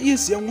 Zaka iya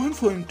siyan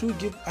 1.2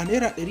 gig a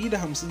naira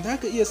 150,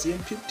 zaka iya siyan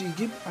 50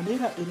 gig a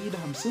naira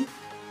 150,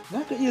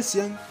 zaka iya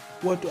siyan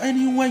wato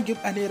ainihin 1 gig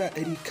a naira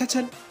 100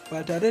 kacal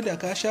ba tare da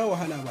ka sha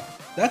wahala ba.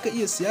 Zaka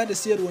iya siya da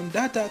siyarwan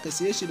data ka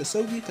siye shi da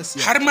sauki ka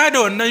siya. Har ma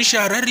da wannan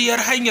shahararriyar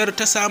hanyar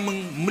ta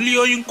samun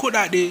miliyoyin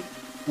kuɗaɗe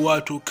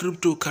wato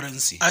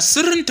cryptocurrency. A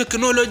Sirrin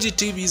Technology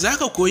TV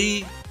zaka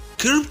koyi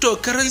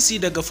cryptocurrency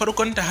daga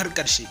farkon ta har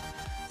ƙarshe.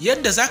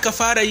 Yadda zaka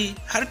fara yi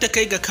har ta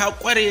kai ga ka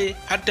kware,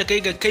 har ta kai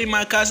ga kai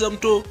ma ka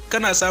zamto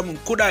kana samun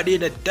kuɗaɗe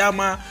da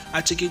dama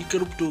a cikin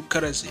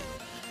cryptocurrency.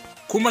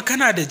 Kuma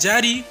kana da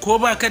jari ko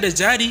baka da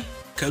jari,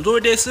 ka zo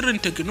dai Sirrin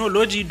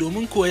Technology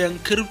domin koyan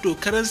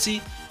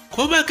cryptocurrency.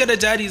 Ko baka da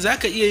jari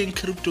zaka iya yin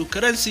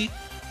cryptocurrency,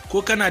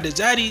 ko kana da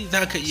jari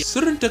zaka iya.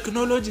 Sirrin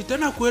Technology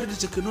tana koyar da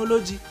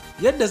technology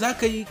yadda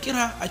zaka yi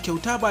kira a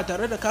kyauta ba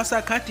tare da ka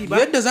sa kati ba,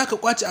 yadda zaka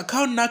kwace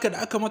account naka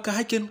da aka maka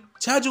hakin,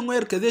 cajin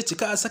wayarka zai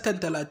cika a sakan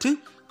 30,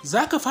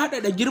 zaka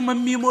faɗaɗa girman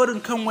memorin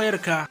kan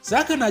wayarka,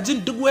 zaka na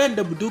jin duk wayan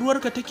da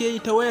budurwarka take yi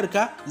ta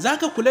wayarka,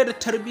 zaka kula da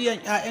tarbiyyar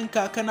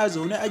 'ya'yanka kana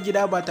zaune a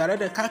gida ba tare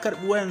da ka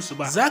karɓi wayansu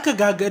ba, zaka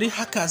gagari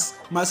hackers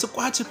masu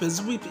kwace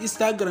Facebook,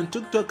 Instagram,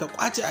 TikTok ka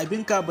kwace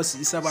abinka ba su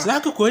isa ba,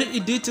 zaka koyi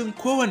editing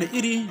kowane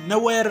iri na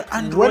wayar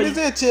Android. Wani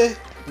zai ce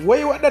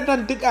wai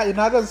waɗannan duk a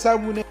ina zan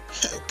samu ne?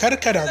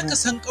 Karka damu. Zaka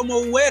san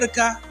kamo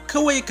wayarka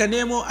kawai ka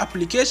nemo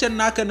application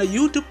naka na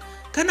YouTube,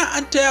 kana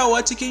an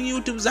tayawa cikin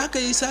YouTube zaka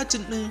yi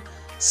searching din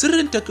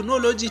Sirrin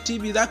Technology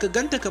TV zaka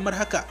ganta kamar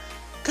haka.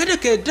 Kada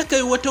ka yadda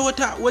kai wata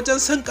wajen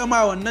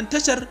sankama wannan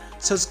tashar,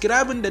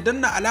 subscribing da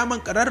danna alaman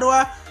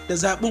ƙararrawa da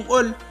zaɓin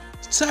all.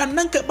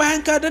 Sa'annan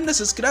bayan ka danna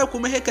subscribe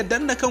kuma sai ka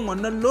danna kan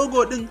wannan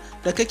logo din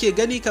da kake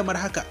gani kamar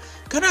haka.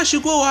 Kana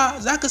shigowa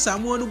zaka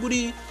samu wani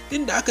guri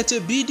inda aka ce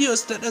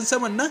videos ta dan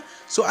saman nan,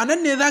 so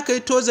anan ne zaka yi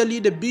tozali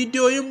da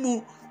bidiyoyin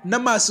mu na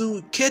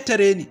masu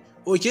ketare ni.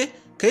 Okay?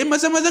 Kai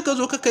maza ka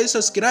zo ka kai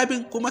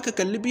subscribing kuma ka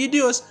kalli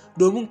videos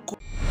domin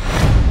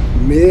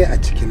me a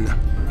cikin nan?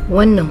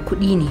 Wannan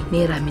kuɗi ne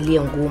naira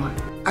miliyan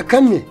 10.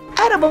 Akan me?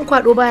 Ai rabon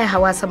kwado baya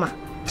hawa sama.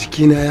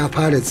 Jikina ya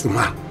fara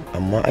tsima.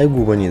 Amma ai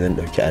gobe ne zan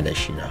dauki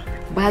adashi na.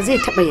 Ba zai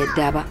taba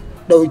yadda ba.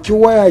 Dauki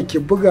waya ki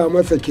buga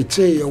masa ki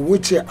ce ya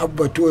wuce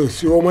Abbato ya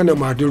siyo mana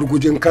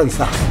madurgujin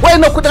kansa.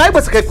 Wayannan kudin ai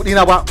ba su kai kudi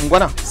na ba,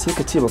 ungwana. Sai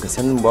ka ce baka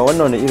san ba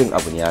wannan wani irin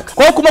abu ne haka.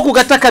 Ko kuma ku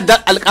ga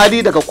takardar alkali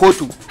daga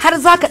kotu. Har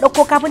za ka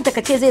dauko kafinta ka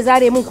ce zai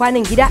zare min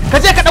kwanan gida? Ka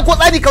je ka dauko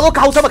tsani ka zo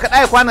ka hausa baka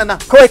daya kwanan nan.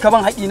 Kawai ka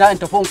ban haƙi na in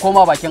tafi in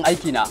koma bakin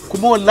aiki na.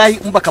 Kuma wallahi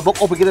in baka ba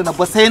kofar gidan nan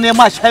ba sai ne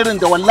ma sharrin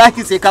da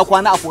wallahi sai ka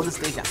kwana a police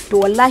station. To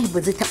wallahi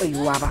ba zai taba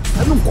yiwuwa ba.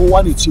 Sanin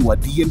kowa ne cewa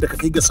duk yanda ka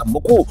kai ga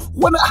sammako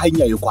wani a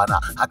hanya ya kwana.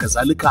 Haka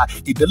zalika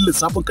idan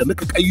lissafin ka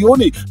nika kayyo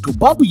ne to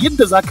babu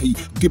yadda za ka yi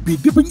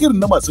dibidibin irin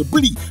na masu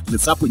biri,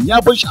 lissafin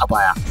ya bar shi a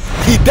baya.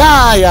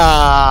 Hidaya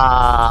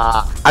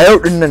a yau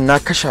din nan na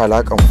kashe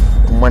alakan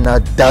kuma na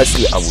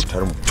datse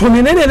abutar mu. To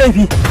menene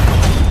laifi?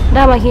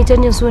 Dama ke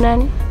canjin suna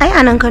ne? Ai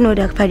a nan Kano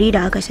da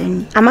Farida aka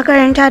sani, a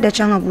makaranta da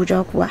can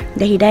Abuja kuwa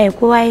da Hidaya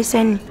kowa ya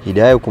sani.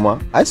 Hidaya kuma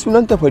ai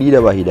sunanta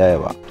Farida ba Hidaya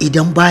ba.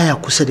 Idan baya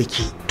kusa da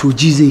ke to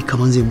ji zai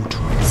kaman zai mutu.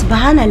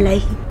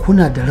 Subhanallahi.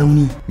 Kuna da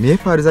rauni. Me ya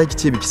faru zaki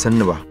ce biki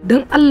sanni ba?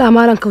 Dan Allah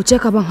maran kauce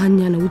ka ban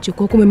hanya na wuce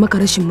ko kuma maka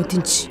rashin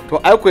mutunci. To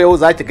ai ko yau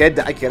zaki ga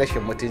yadda ake rashin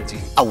mutunci.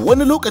 A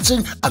wani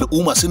lokacin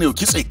al'umma su ne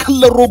kitse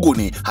kallon rogo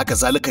ne, haka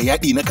zalika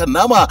yaɗi na kan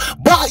nama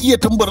ba a iya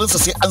tambarinsa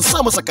sai an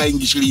sa masa kayan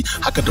gishiri,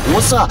 haka da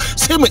uwarsa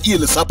sai mu iya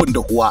lissafin da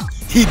huwa.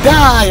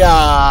 Hidaya.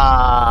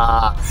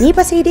 Ni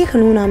fa sai dai ka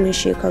nuna min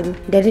shekaru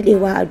da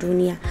dadewa a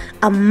duniya,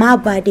 amma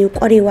ba dai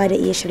kwarewa da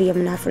iya shirya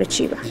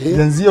munafurci ba.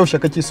 Yanzu yaushe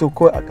kake so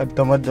kawai a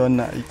kaddamar da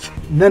wannan aiki?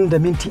 Nan da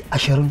minti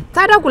 20.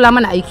 Ta dagula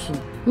mana aiki.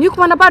 Ni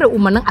kuma na bada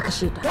umarnin a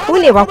kashe ta. Ku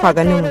ne ba kwa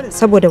ganin mu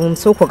saboda mu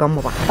so ku gan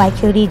mu ba.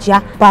 Bakin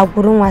rijiya ba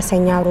gurin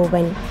wasan yaro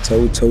bane.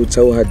 Tau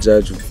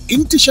Hajjaju.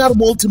 Intishar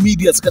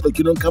Multimedia suka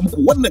dauki don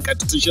muku wannan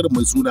katatin shirin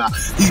mai suna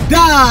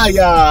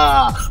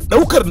Hidaya.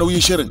 Daukar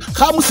nauyin shirin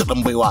Hamisu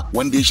Dambaiwa,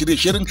 wanda ya shirye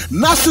shirin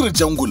Nasiru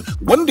Jangul,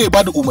 wanda ya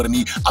bada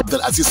umarni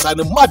Abdulaziz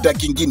Sani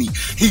Madakin Gini.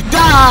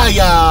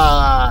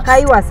 Hidaya.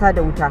 Kai wasa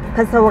da wuta,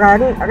 ka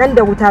saurari ran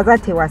da wuta za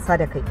ta yi wasa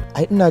da kai.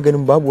 Ai ina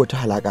ganin babu wata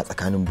halaka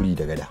tsakanin buri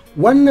da gada.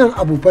 Wannan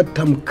abu fa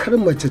tamkar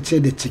mace ce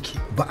da ciki,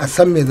 ba a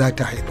san me za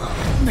ta haifa.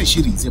 Wannan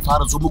shiri zai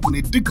fara zo muku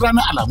ne duk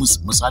ranar Alhamis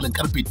misalin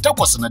karfe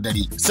 8 na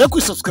dare. Sai ku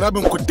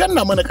subscribe ku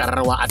danna mana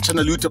kararrawa a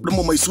channel YouTube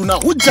ɗinmu mai suna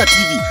Hujja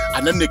TV.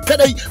 A nan ne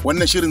kadai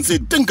wannan shirin zai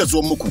dinga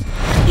zuwa muku.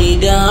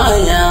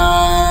 Hidaya.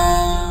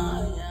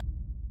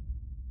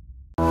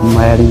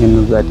 Amma yarinyar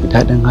nan za ta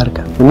daɗin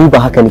harka. Ni ba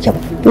haka nake ba.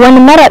 Wani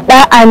mara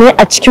da'a ne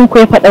a cikin ku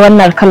ya faɗa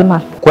wannan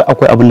kalmar?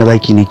 Akwai abin da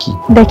zaki niki.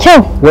 Da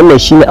kyau. Wannan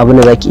shine abin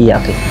da zaki iya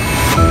kai.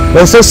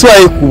 Ban san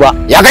suwaye ku ba.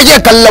 Ya kake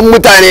kallon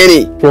mutane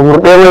ne? To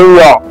murɗe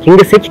wayya. Kin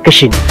ga sai ki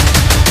kashe ni.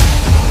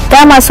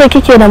 Dama so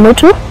kike na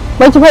mutu?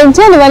 Baki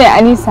fahimce ni bane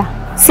Anisa.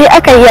 Sai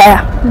aka yi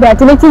aya. Da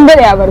tunakin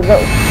dare a bargau.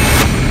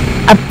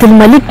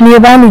 Abdulmalik ne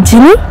bani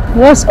jini?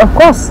 Yes, of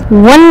course.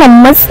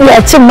 Wannan matsi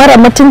a cin mara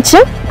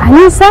mutuncin?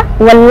 Anisa,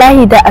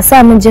 wallahi da a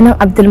sa min jinin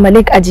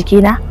Abdulmalik a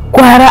jikina,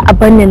 gwara a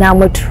banni na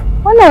mutu.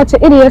 Wannan wace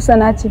iriyar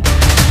sana ce?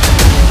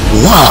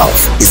 Love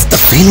is the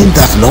feeling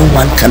that no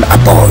one can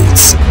avoid.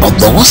 But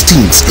the worst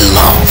things in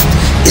love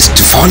is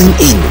to falling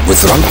in with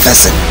wrong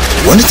person.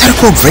 Wani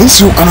tarko brings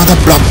you another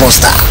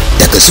blockbuster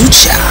daga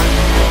zuciya.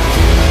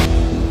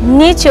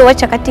 Ni ce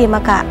wacce ka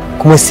taimaka.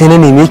 Kuma sai na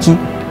neme ki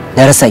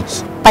na rasa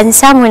ki. Ban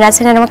samu na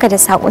sanar maka da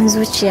sakon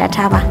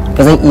zuciyata ba.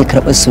 Ba zan iya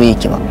karɓar soyayya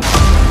ki ba.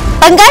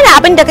 Ban gane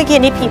abin da kake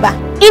nufi ba.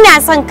 Ina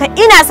son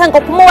ka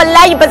kuma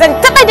wallahi ba zan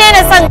taɓa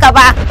daina son ka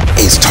ba.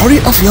 A story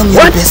of young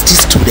university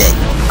student,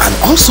 and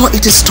also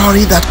it is a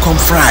story that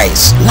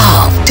comprises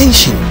love,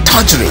 tension,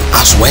 torture,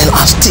 as well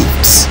as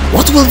tips.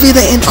 What will be the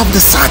end of the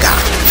saga?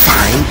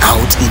 Find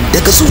out in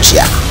daga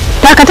zuciya.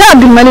 Dakata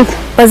Abdulmalik,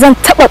 ba zan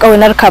taɓa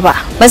ƙaunar ka ba.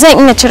 Ba zan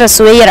iya cire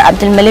soyayyar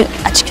Abdulmalik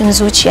a cikin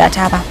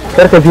zuciyata ba.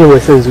 Kar ka biye wa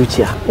son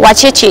zuciya.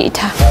 Wace ce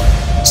ita?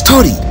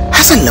 Story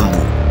Hassan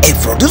Lambu,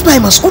 produced by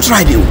Masu.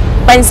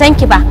 Ban san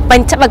ki ba,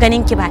 ban taɓa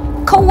ganin ki ba.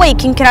 Kawai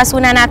kin kira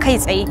sunana kai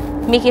tsaye.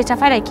 Me ke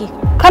tafa da ke?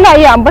 Kana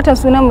iya ambatan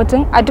sunan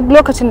mutum a duk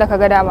lokacin da ka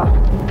ga dama.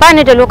 Ba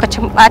ni da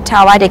lokacin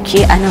batawa da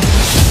ke a nan.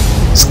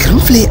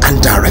 Screenplay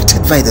and directed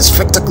by the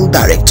spectacle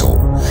director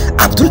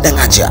Abdul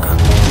Dangaja.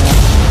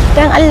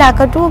 Dan Allah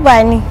ka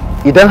duba ni.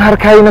 Idan har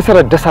ka yi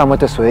nasarar dasa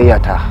mata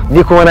soyayya ta,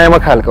 ni kuma na yi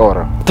maka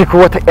alƙawarin duk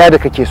wata ƴa da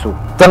kake so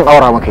zan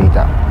aura maka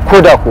ita, ko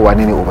da kowa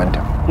ne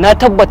ubanta. Na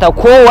tabbata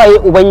kowaye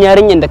uban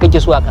yarinyar da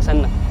kake so a ƙasar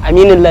nan,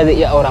 aminin Allah zai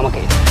iya aura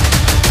maka ita.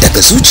 Daga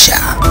zuciya,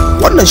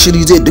 wannan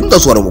shiri zai dinga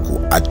zuwa muku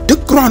a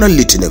duk ranar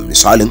Litinin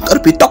misalin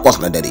karfe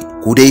 8 na dare.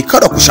 Ku dai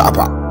kada ku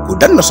shafa, ku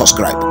danna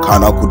subscribe,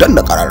 kana ku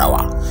danna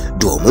kararrawa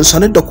domin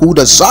sanar da ku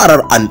da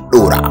zarar an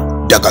dora.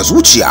 Daga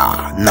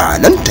zuciya na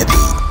nan tafi.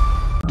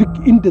 Duk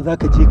inda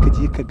zaka je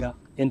ka ga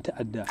 'yan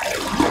ta'adda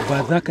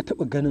ba za ka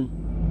taɓa ganin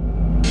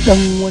ɗan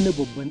wani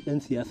babban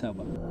ɗan siyasa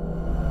ba,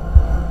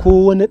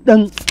 ko wani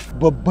ɗan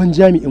babban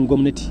jami'in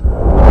gwamnati,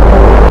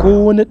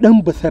 ko wani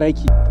ɗan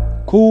basaraki,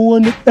 ko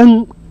wani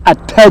ɗan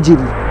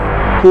attajiri,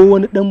 ko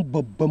wani ɗan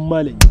babban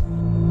malami.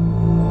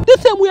 Duk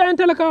sai mu yayan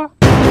talakawa.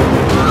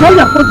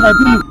 Jalla ko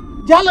Rabiu,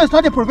 Jalla is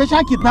not a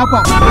professional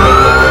kidnapper.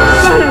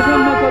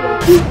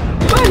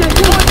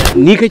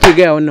 Ni kake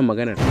gaya wannan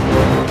maganar,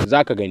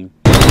 za ka gani.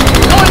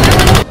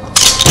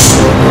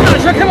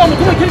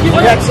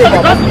 Ya ce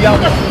ba mu yawo.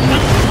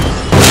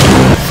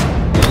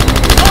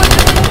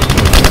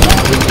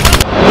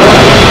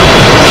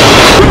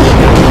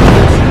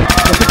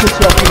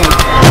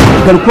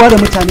 garkuwa da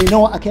mutane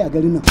nawa akai a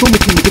garin nan, so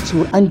mutum ya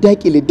cewa an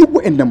dakile duk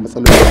waɗannan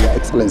matsaloli ya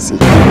excellency.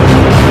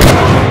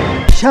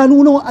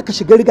 Shanu nawa aka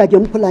shiga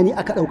rigagen fulani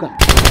aka ɗauka,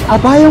 a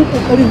bayan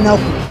ƙoƙarin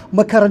naku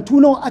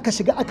makarantu nawa aka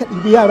shiga aka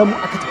ɗibi yaran mu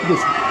aka tafi da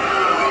su,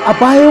 a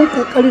bayan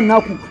ƙoƙarin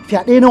naku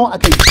fyaɗe nawa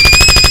aka yi,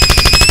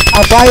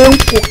 a bayan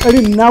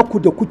ƙoƙarin naku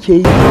da kuke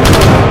yi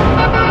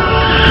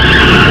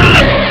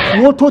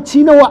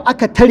motoci nawa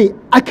aka tare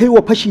aka yi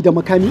wa fashi da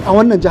makami a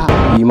wannan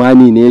jiha.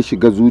 Imani ne ya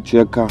shiga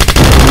zuciyarka.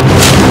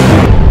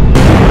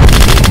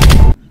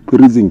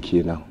 Prison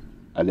kenan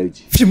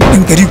Alhaji. Fim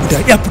ɗin gari guda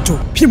ya fito.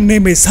 Fim ne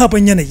mai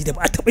sabon yanayi da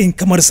ba a taɓa yin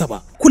kamar sa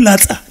ba. Ku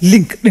latsa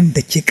link ɗin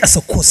da ke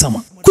ƙasa ko sama.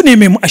 Ku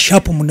neme mu a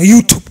shafinmu na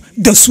YouTube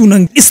da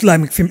sunan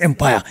Islamic Film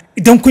Empire.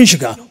 Idan kun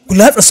shiga, ku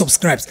latsa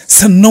subscribe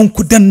sannan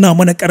ku danna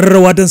mana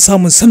ƙararrawa don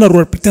samun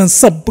sanarwar fitan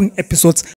sabbin episodes